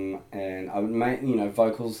 And I would make, you know,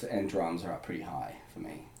 vocals and drums are up pretty high for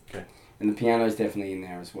me. Okay. And the piano is definitely in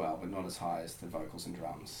there as well, but not as high as the vocals and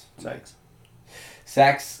drums.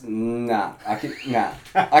 Sax, nah. I can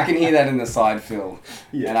hear that in the side fill,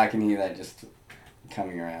 and I can hear that just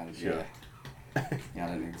coming around. Sure. Yeah, I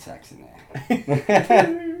don't need sax in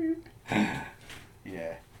there.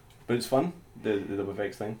 Yeah. But it's fun. The double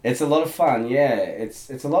effects thing. It's a lot of fun, yeah.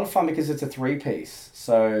 It's a lot of fun because it's a 3-piece.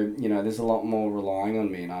 So, you know, there's a lot more relying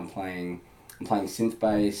on me, and I'm playing synth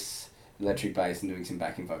bass, electric bass, and doing some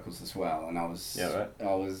backing vocals as well. And I was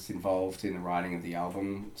involved in the writing of the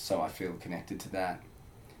album, so I feel connected to that,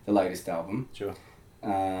 the latest album. Sure.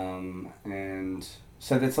 And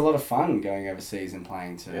so that's a lot of fun going overseas and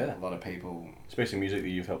playing to a lot of people. Especially music that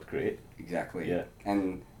you've helped create. Exactly. Yeah.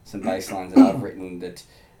 And some bass lines that I've written that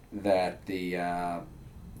the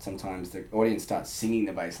sometimes the audience starts singing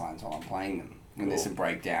the bass lines while I'm playing them. when there's Cool. some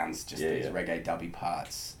breakdowns, just Yeah, these yeah. reggae dubby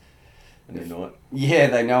parts. And they know it. Yeah,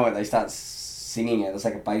 they know it. They start singing it. It's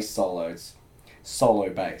like a bass solo. It's solo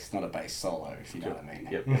bass, not a bass solo, if you know what I mean.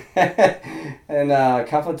 Yep. And a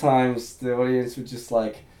couple of times the audience would just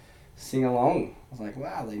like sing along. I was like,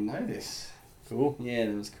 wow, they know this. Cool. Yeah,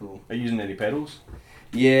 that was cool. Are you using any pedals?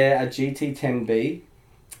 Yeah, a GT10B.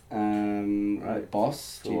 Right.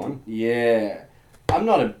 Boss. Full on. Yeah. I'm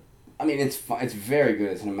not a... I mean, it's very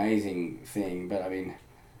good. It's an amazing thing. But, I mean,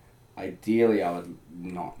 ideally I would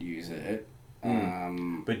not use it.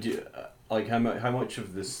 But do you, like how much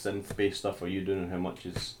of the synth based stuff are you doing, and how much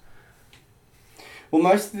is Well,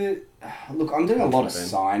 most of the... Look, I'm doing a lot of Then.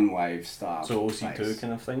 sine wave stuff. so OC2 bass.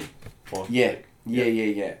 kind of thing? Or, Yeah. like,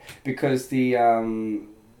 Yeah. Because the...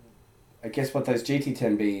 I guess what those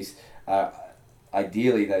GT10Bs...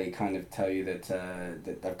 ideally, they kind of tell you that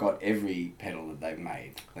that they've got every pedal that they've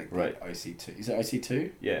made. Like the Right. OC2. Is it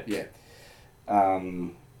OC2? Yeah. Yeah.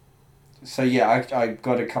 So yeah, I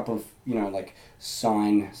got a couple of, like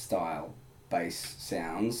sine style bass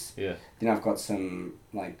sounds. Yeah. Then I've got some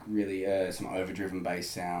like really some overdriven bass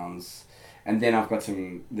sounds, and then I've got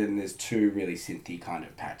then there's two really synthy kind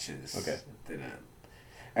of patches. Okay. That are,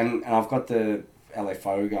 and I've got the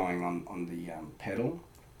LFO going on the pedal,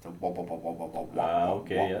 the wah wah wah wah wah wah wah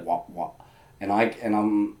okay, wah yeah. wah wah, and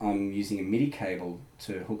I'm using a MIDI cable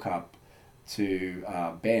to hook up to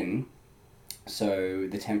Ben, so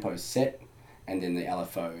the tempo is set, and then the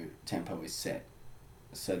LFO tempo is set.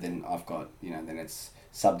 So then I've got, then it's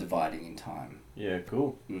subdividing in time. Yeah,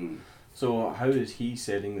 cool. Mm. So how is he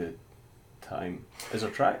setting the time? Is there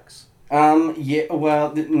tracks? Yeah,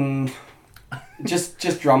 well, just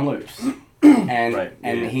drum loops. And Right, yeah.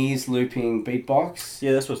 and he's looping beatbox.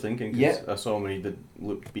 Yeah, that's what I was thinking. 'Cause Yeah. I saw him when he did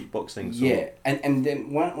loop beatbox things. So Yeah, and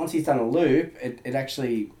then once he's done a loop, it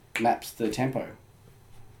actually maps the tempo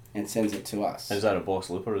and sends it to us. Is that a Boss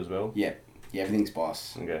looper as well? Yeah, everything's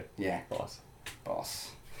Boss. Okay. Yeah, Boss.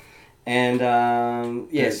 Boss. And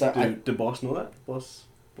Do Boss know that? Boss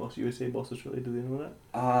USA, Boss Australia, do they know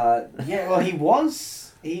that? yeah, well,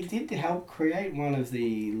 he did help create one of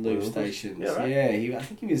the loop Loopers? stations. Yeah, right. Yeah, I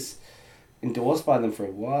think he was endorsed by them for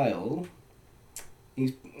a while.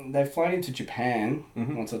 They've flown into Japan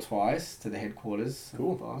Mhm. once or twice to the headquarters.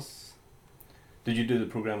 Cool. Of Boss. Did you do the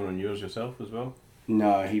programming on yours yourself as well?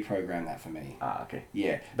 No, he programmed that for me. Ah, okay.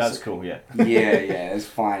 Yeah. That's cool, yeah. yeah, it's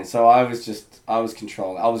fine. So I was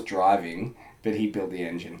controlling. I was driving, but he built the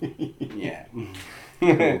engine. Yeah.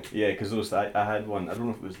 Cool. Yeah, because I had one, I don't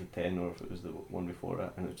know if it was the 10 or if it was the one before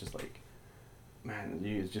it, and it was just like, man,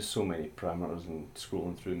 it's just so many parameters and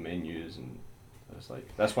scrolling through menus, and it's like,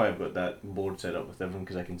 that's why I've got that board set up with everything,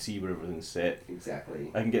 because I can see where everything's set. Exactly.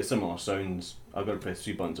 I can get similar sounds. I've got to press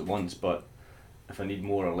 3 buttons at once, but if I need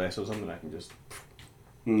more or less or something, I can just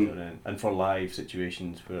do it in. And for live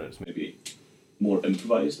situations where it's maybe more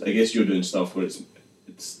improvised, I guess you're doing stuff where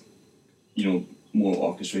it's more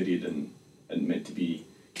orchestrated and meant to be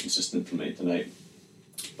consistent from night to night.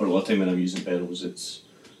 But a lot of time when I'm using pedals, it's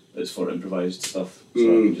for improvised stuff, so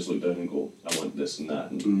I can just look down and go, I want this and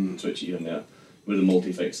that, and switch here and there. Where the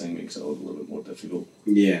multi-fix thing makes it a little bit more difficult.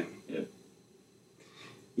 Yeah. Yeah.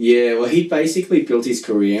 Yeah, well, he basically built his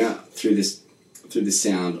career through the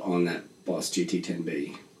sound on that Boss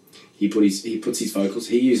GT10B. He puts his vocals.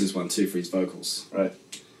 He uses one too for his vocals. Right.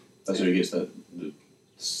 That's how he gets the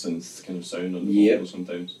synth kind of sound on the Yep. vocals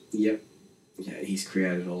sometimes. Yep. Yeah, he's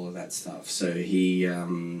created all of that stuff. So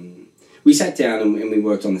we sat down and we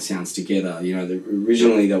worked on the sounds together.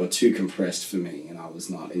 Originally they were too compressed for me, and I was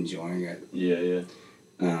not enjoying it. Yeah.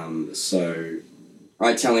 So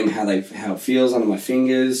I tell him how it feels under my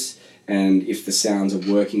fingers, and if the sounds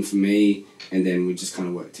are working for me, and then we just kind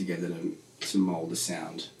of work together to mold the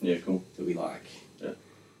sound Yeah, cool. that we like. Yeah.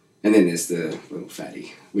 And then there's the little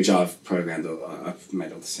fatty, which I've programmed. I've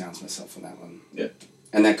made all the sounds myself on that one. Yeah.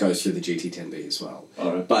 And that goes through the GT10B as well.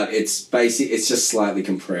 Alright. But it's it's just slightly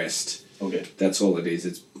compressed. Okay. That's all it is.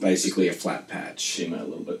 It's basically a flat patch. Tame it a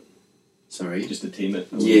little bit. Sorry? Just to tame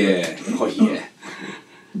it a little Yeah. bit. Oh, yeah.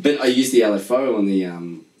 But I use the LFO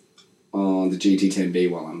on the GT10B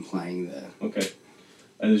while I'm playing there. Okay.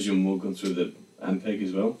 And is your Moog going through the Ampeg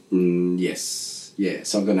as well? Yes. Yeah.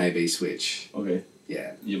 So I've got an AB switch. Okay.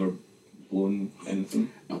 Yeah. You ever blown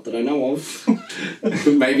anything? Not that I know of.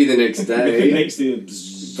 Maybe the next day. Next day,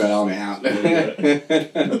 But I'm out.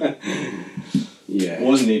 Yeah. It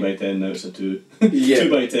wasn't 8x10, now it's a 2. Yeah.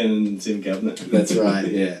 2x10 in the same cabinet. That's right,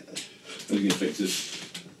 yeah. How you going to fix this?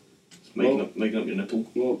 Making up your nipple.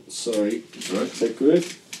 Well, sorry. That's right. Is that good?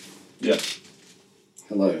 Yeah.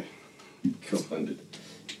 Hello. Cool. Splendid.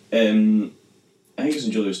 I think it's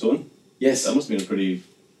in Julia Stone. Yes. That must have been a pretty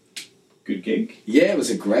good gig. Yeah, it was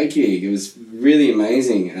a great gig. It was really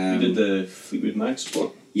amazing. You did the Fleetwood Mac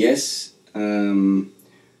spot? Yes. I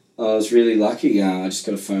was really lucky. I just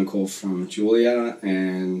got a phone call from Julia,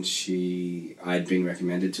 and I'd been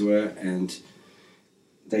recommended to her, and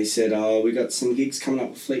they said, "Oh, we got some gigs coming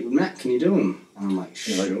up with Fleetwood Mac. Can you do them?" And I'm like,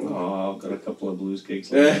 "Sure." You're like, oh, I've got a couple of blues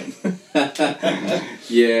gigs like that.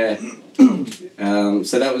 Yeah.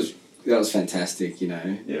 So that was fantastic. You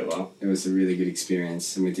know. Yeah, wow. It was a really good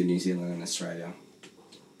experience, and we did New Zealand and Australia.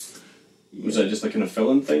 Yeah. Was that just a kind of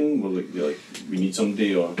fill-in thing? Well, like we need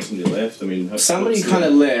somebody or somebody left? I mean, somebody kind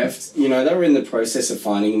of left. You know, they were in the process of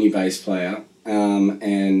finding a new bass player,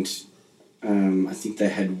 and I think they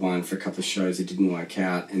had one for a couple of shows. It didn't work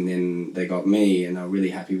out, and then they got me, and they were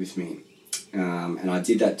really happy with me. And I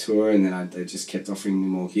did that tour, and then they just kept offering me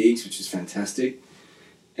more gigs, which was fantastic.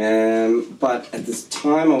 But at this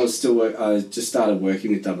time, I just started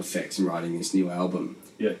working with Dub Effects and writing this new album.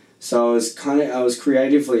 Yeah. So I was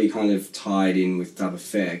creatively kind of tied in with Dub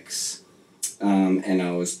Effects, and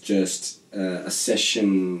I was just a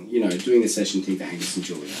session, you know, doing the session thing for Angus and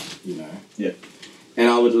Julia, you know. Yeah. And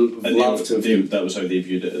I would love to have... that was how they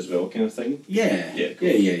viewed it as well, kind of thing? Yeah. Yeah, cool.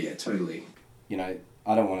 Yeah, totally. You know,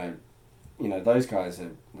 I don't want to... You know, those guys,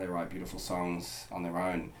 they write beautiful songs on their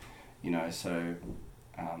own, you know, so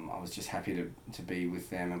I was just happy to be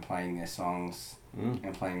with them and playing their songs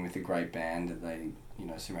and playing with a great band that they, you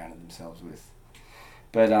know, surrounded themselves with.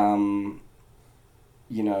 But,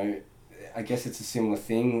 you know, I guess it's a similar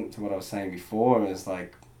thing to what I was saying before, is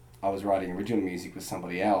like I was writing original music with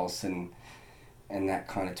somebody else, and that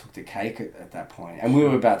kind of took the cake at that point. And we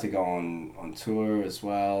were about to go on tour as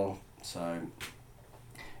well, so...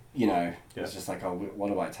 You know, it's just like, oh, what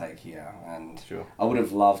do I take here? And sure. I would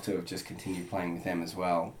have loved to have just continued playing with them as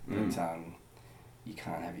well, but you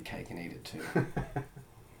can't have your cake and eat it too.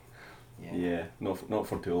 Yeah, not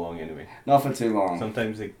for too long anyway. Not for too long.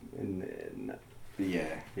 Sometimes they...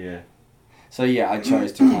 Yeah. So yeah, I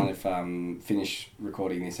chose to kind of finish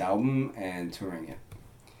recording this album and touring it.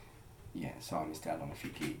 Yeah, so I missed out on a few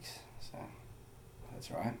gigs, so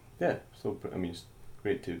that's right. Yeah, so I mean, it's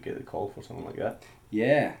great to get the call for something like that.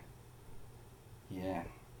 Yeah, it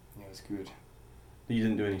was good. You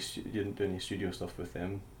didn't do any studio stuff with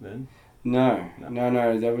them then? No.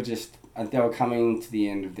 They were coming to the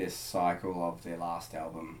end of this cycle of their last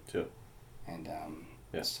album. Sure. And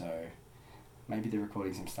so maybe they're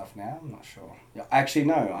recording some stuff now. I'm not sure. Yeah, actually,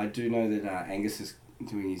 no. I do know that Angus is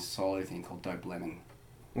doing his solo thing called Dope Lemon.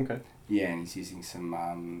 Okay. Yeah, and he's using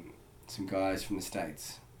some guys from the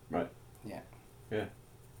States. Right. Yeah. Yeah.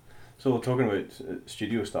 So talking about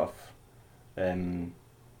studio stuff, do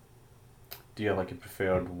you have like a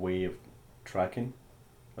preferred way of tracking?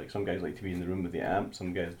 Like some guys like to be in the room with the amp,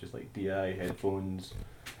 some guys just like DI, headphones.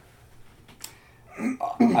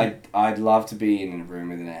 I'd love to be in a room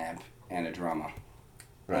with an amp and a drummer,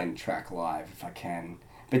 right, and track live if I can.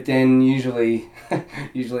 But then usually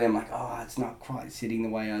I'm like, oh, it's not quite sitting the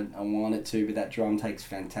way I want it to, but that drum takes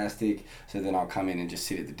fantastic. So then I'll come in and just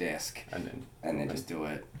sit at the desk and then just do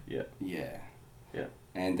it. Yeah.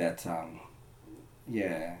 And that,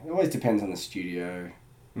 it always depends on the studio.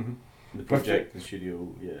 Mm-hmm. The project, the studio,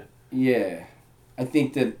 yeah. Yeah. I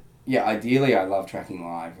think that, ideally I love tracking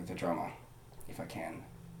live with a drummer, if I can.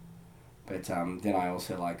 But then I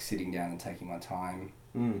also like sitting down and taking my time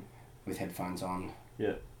with headphones on.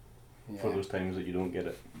 Yeah. For those times that you don't get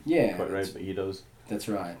it quite right, but he does. That's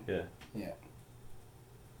right. Yeah.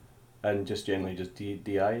 And just generally just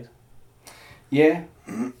DI'd? Yeah.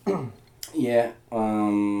 Yeah.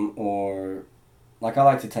 Or, like, I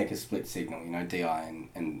like to take a split signal, you know, DI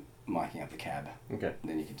and miking up the cab. Okay.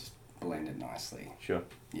 Then you can just blend it nicely. Sure.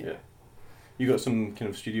 Yeah. You got some kind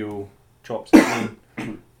of studio chops in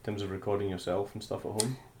terms of recording yourself and stuff at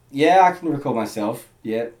home? Yeah, I can record myself.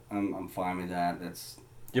 Yeah, I'm fine with that. Do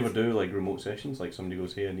you ever do like remote sessions? Like somebody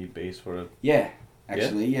goes, "Hey, I need bass for a..." Yeah,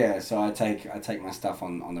 actually, yeah. So I take my stuff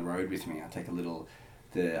on the road with me. I take the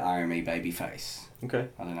RME Babyface. Okay.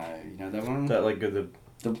 I don't know, you know that one? Is that like the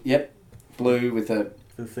yep, blue with the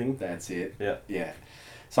thing? That's it. Yeah. Yeah.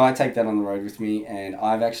 So I take that on the road with me, and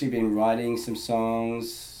I've actually been writing some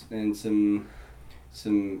songs and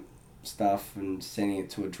some stuff and sending it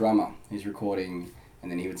to a drummer who's recording, and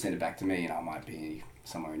then he would send it back to me, and I might be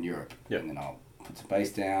somewhere in Europe. Yep. And then I'll put some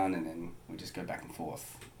bass down, and then we just go back and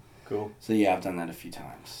forth. Cool. So yeah, I've done that a few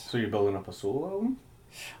times. So you're building up a solo album?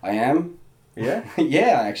 I am. Yeah?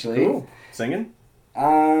 Yeah, actually. Cool. Singing?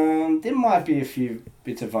 There might be a few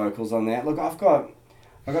bits of vocals on there. Look, I've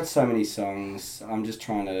got so many songs. I'm just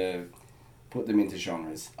trying to put them into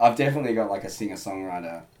genres. I've definitely got like a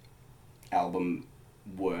singer-songwriter album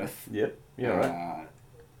worth. Yep. Yeah, right.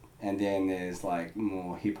 And then there's like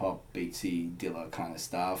more hip hop, beatsy, Dilla kind of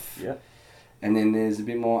stuff. Yeah. And then there's a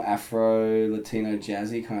bit more Afro, Latino,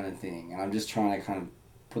 jazzy kind of thing. And I'm just trying to kind of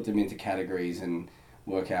put them into categories and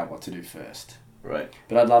work out what to do first. Right.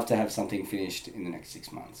 But I'd love to have something finished in the next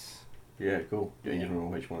 6 months. Yeah, cool. Yeah, you don't know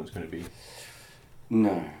which one it's going to be.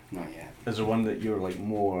 No, not yet. Is there one that you're like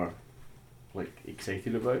more like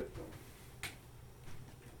excited about?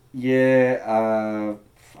 Yeah,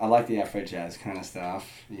 I like the Afro jazz kind of stuff.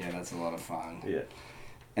 Yeah, that's a lot of fun. Yeah.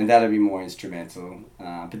 And that'll be more instrumental.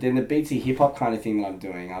 But then the beatsy hip hop kind of thing that I'm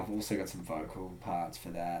doing, I've also got some vocal parts for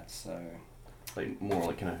that. So Like more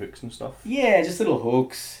like kind of hooks and stuff. yeah, just little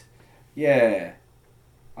hooks. Yeah,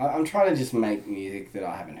 I'm trying to just make music that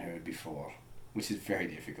I haven't heard before, which is very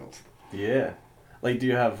difficult. Yeah. Like, do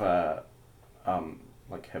you have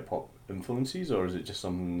like hip hop influences, or is it just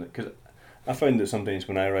something that? Because I find that sometimes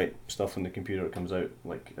when I write stuff on the computer, it comes out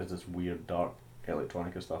like as this weird dark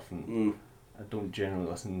electronica stuff, and I don't generally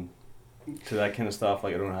listen to that kind of stuff.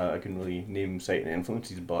 Like, I don't know how I can really name certain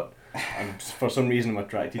influences, but for some reason I'm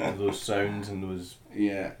attracted to those sounds and those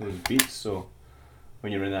beats. So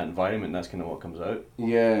when you're in that environment, that's kind of what comes out.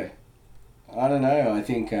 Yeah, I don't know. I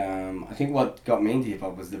think what got me into hip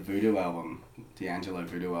hop was the Voodoo album, D'Angelo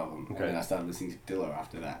Voodoo album, Okay. and then I started listening to Dilla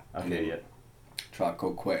after that. Okay, yeah. Tribe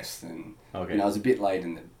Called Quest, and Okay. you know, I was a bit late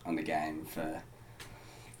on the game for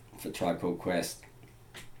Tribe Called Quest.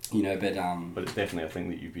 You know, But it's definitely a thing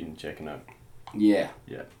that you've been checking out. yeah.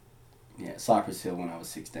 Yeah. Yeah, Cypress Hill when I was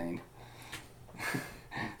 16.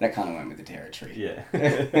 That kind of went with the territory.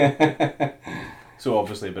 Yeah. So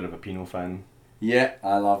obviously a bit of a Pino fan. Yeah,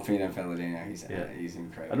 I love Pino Palladino. He's I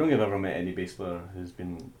incredible. don't think I've ever met any bass player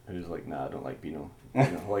who's like, nah, I don't like Pino. You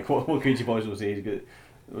know, like what Crazy Boys will say, he's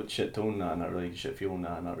got shit tone, nah, not really. Shit feel,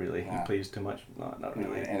 nah, not really. Nah. He plays too much, nah, not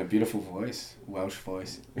really. And a beautiful voice, Welsh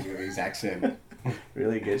voice, with his accent.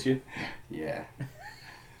 Really gets you. Yeah.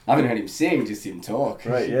 I haven't heard him sing, just him talk.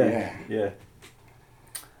 Right, yeah.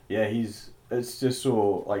 Yeah, it's just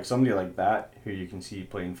so, like, somebody like that who you can see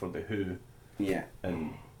playing for The Who. Yeah.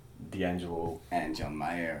 And D'Angelo. And John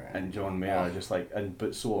Mayer. And John Mayer, just like,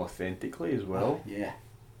 but so authentically as well. Yeah.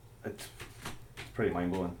 It's pretty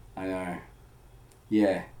mind blowing. I know.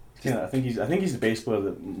 Yeah. I think he's the bass player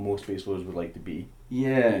that most bass players would like to be.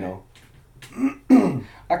 Yeah. You know.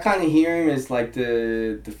 I kind of hear him as like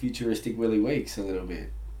the futuristic Willie Weeks a little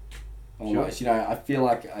bit. Almost, Sure. you know, I feel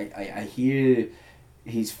like I hear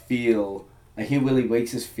his feel. I hear Willie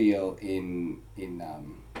Weeks' feel in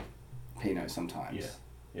Pino sometimes. Yeah.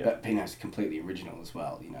 Yeah. But Pino's completely original as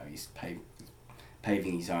well. You know, he's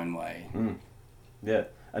paving his own way. Yeah,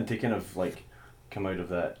 and to kind of like come out of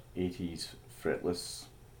that 80s fretless,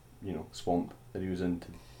 you know, swamp that he was in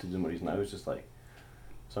to do what he's now, is just like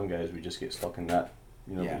some guys would just get stuck in that,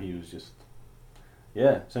 you know. Yeah. But he was just,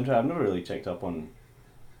 yeah. It's interesting. I've never really checked up on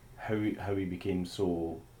how he became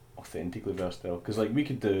so authentically versatile, because like we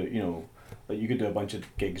could do, you know, like you could do a bunch of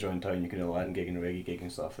gigs around town. You could do a Latin gig and a reggae gig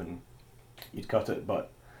and stuff, and you'd cut it,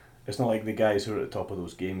 but it's not like the guys who are at the top of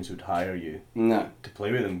those games would hire you No. to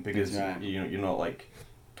play with them, because That's right. you're not like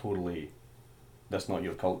totally, that's not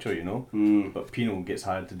your culture, you know. But Pino gets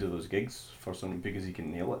hired to do those gigs for some because he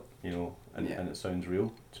can nail it, you know, and it sounds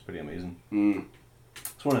real. It's pretty amazing.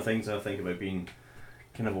 It's one of the things I think about being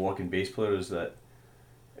kind of a working bass player, is that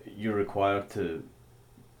you're required to,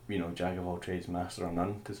 you know, jack of all trades, master of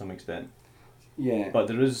none to some extent. Yeah. But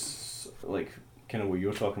there is like kind of what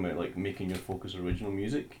you're talking about, like making your focus original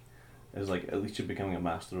music, is like at least you're becoming a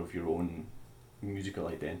master of your own musical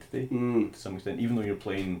identity to some extent, even though you're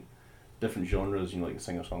playing different genres, you know, like the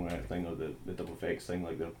singer-songwriter thing or the double effects thing,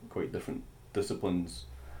 like they're quite different disciplines.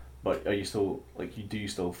 But are you still like, do you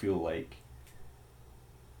still feel like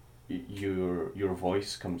your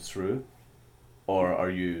voice comes through, or are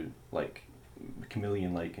you like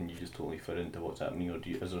chameleon like and you just totally fit into what's happening, or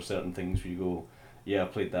is there certain things where you go, yeah, I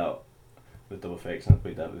played that with double effects and I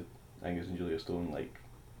played that with Angus and Julia Stone, like?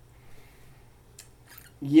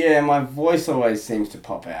 Yeah, my voice always seems to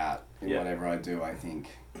pop out in Yeah. whatever I do, I think.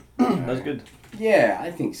 That's good. Yeah,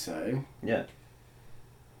 I think so. Yeah.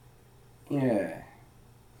 Yeah.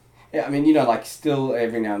 Yeah, I mean, you know, like still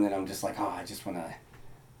every now and then I'm just like, oh, I just wanna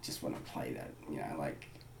play that, you know, like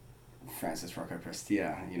Francis Rocco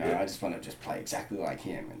Prestia, you know, Yeah. I just wanna just play exactly like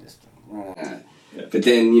him and just Yeah. But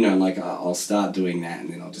then, you know, like I'll start doing that and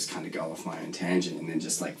then I'll just kind of go off my own tangent and then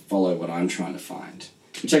just like follow what I'm trying to find,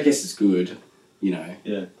 which I guess is good, you know.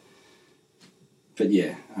 Yeah. But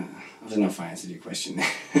yeah, I don't know if I answered your question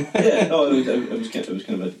there. Yeah, no, it was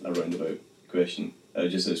kind of a roundabout question.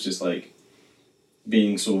 It's just like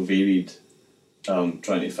being so varied, trying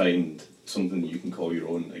to find something that you can call your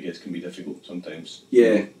own, I guess, can be difficult sometimes.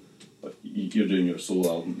 Yeah. you're doing your solo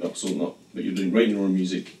album, not solo, not, but you're doing writing your own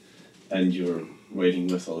music, and you're writing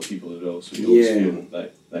with other people as well. So you always feel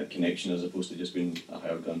that connection as opposed to just being a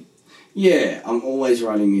hired gun. Yeah, I'm always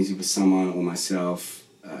writing music with someone or myself.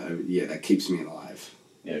 That keeps me alive.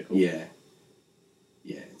 Yeah, cool. Yeah,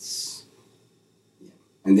 it's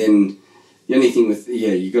and then the only thing with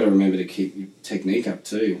you got to remember to keep your technique up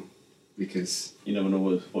too, because you never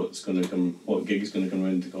know what's going to come, what gig is going to come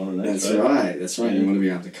around the corner next. That's right. Yeah. You want to be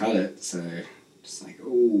able to cut it. So just like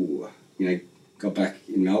got back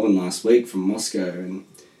in Melbourne last week from Moscow, and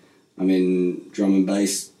I'm in drum and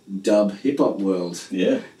bass dub hip hop world.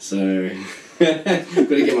 Yeah. So got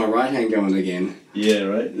to get my right hand going again. Yeah,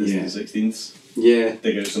 right. This is the 16th. Yeah.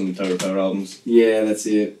 Dig out some Tower Power albums. Yeah, that's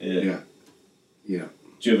it. Yeah. Yeah.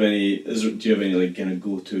 Do you have any like kind of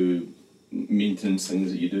go to maintenance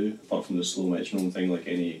things that you do apart from the slow metronome thing? Like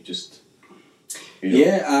any just.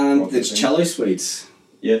 The cello suites.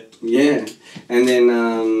 Yeah. Yeah, and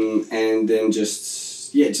then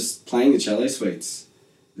just playing the cello suites,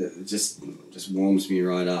 that just warms me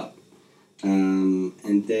right up,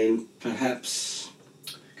 and then perhaps.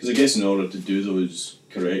 Because I guess in order to do those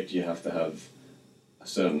correct, you have to have a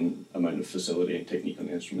certain amount of facility and technique on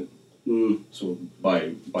the instrument. Mm. So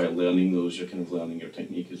by learning those, you're kind of learning your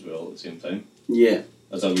technique as well at the same time. Yeah.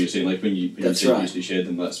 That's what you're saying. Like when you That's say right. you used to shed,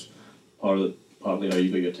 and that's partly how you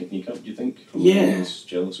got your technique up. Do you think? From those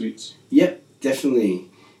cello suites. Yep, definitely.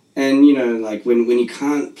 And like when you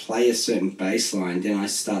can't play a certain bass line, then I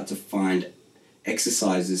start to find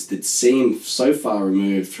exercises that seem so far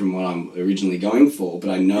removed from what I'm originally going for, but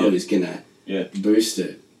I know is gonna boost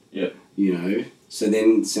it. Yeah. So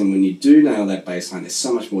then when you do nail that bass line, there's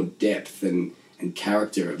so much more depth and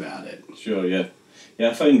character about it. Sure, yeah. Yeah,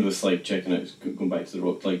 I found with like checking out, going back to the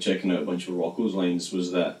rock, like checking out a bunch of Rocco's lines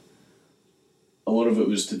was that a lot of it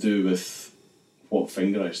was to do with what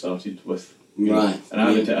finger I started with. Right. And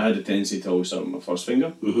I had a tendency to always start with my first finger,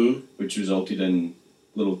 which resulted in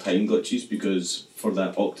little time glitches because for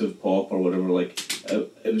that octave pop or whatever, like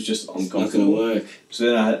it was just uncomfortable. It's not going to work. So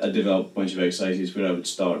then I developed a bunch of exercises where I would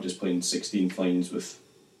start just playing 16th lines with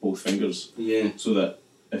both fingers. Yeah. So that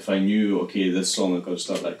if I knew, okay, this song I've got to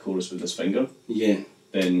start that chorus with this finger,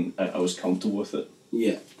 then I was comfortable with it.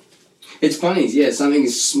 Yeah. It's funny, something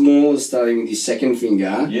as small as starting with your second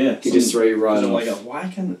finger can just throw you right off. Like, why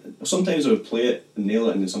can't... Sometimes I would play it and nail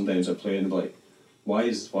it, and then sometimes I'd play it and be like, why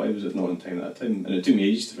was it not in time at that time? And it took me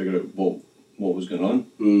ages to figure out what was going on.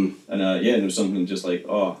 Mm. And and it was something just like,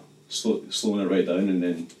 slowing it right down and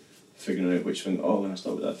then figuring out which finger, when I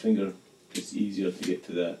start with that finger, it's easier to get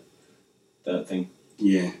to that thing.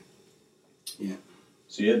 Yeah. Yeah.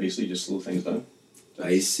 So basically just slow things down.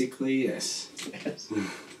 Basically, yes.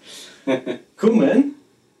 Cool, man.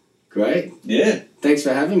 Great. Yeah. Thanks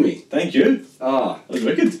for having me. Thank you. That was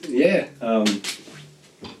wicked. Yeah.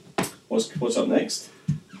 What's up next?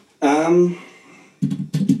 Are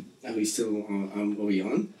we still on? Are we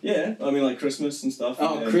on? Yeah, I mean like Christmas and stuff.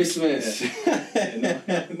 Oh, Christmas.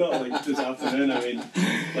 Not like this afternoon. I mean,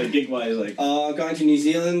 like gig wise, like. Going to New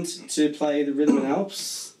Zealand to play the Rhythm and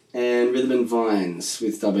Alps and Rhythm and Vines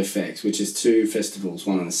with Dub FX, which is 2 festivals,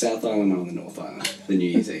 one on the South Island, one on the North Island, for New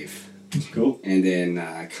Year's Eve. Cool. And then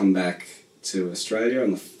come back to Australia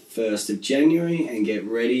on the 1st of January and get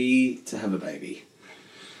ready to have a baby.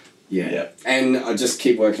 Yeah. And I just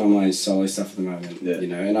keep working on my solo stuff at the moment. Yeah.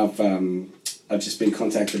 And I've just been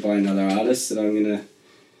contacted by another artist that I'm gonna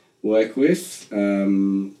work with. But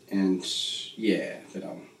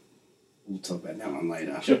we'll talk about that one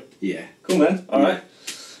later. Sure. Yeah. Cool, man. All right.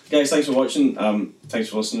 Guys, thanks for watching. Thanks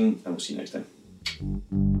for listening, and we'll see you next time.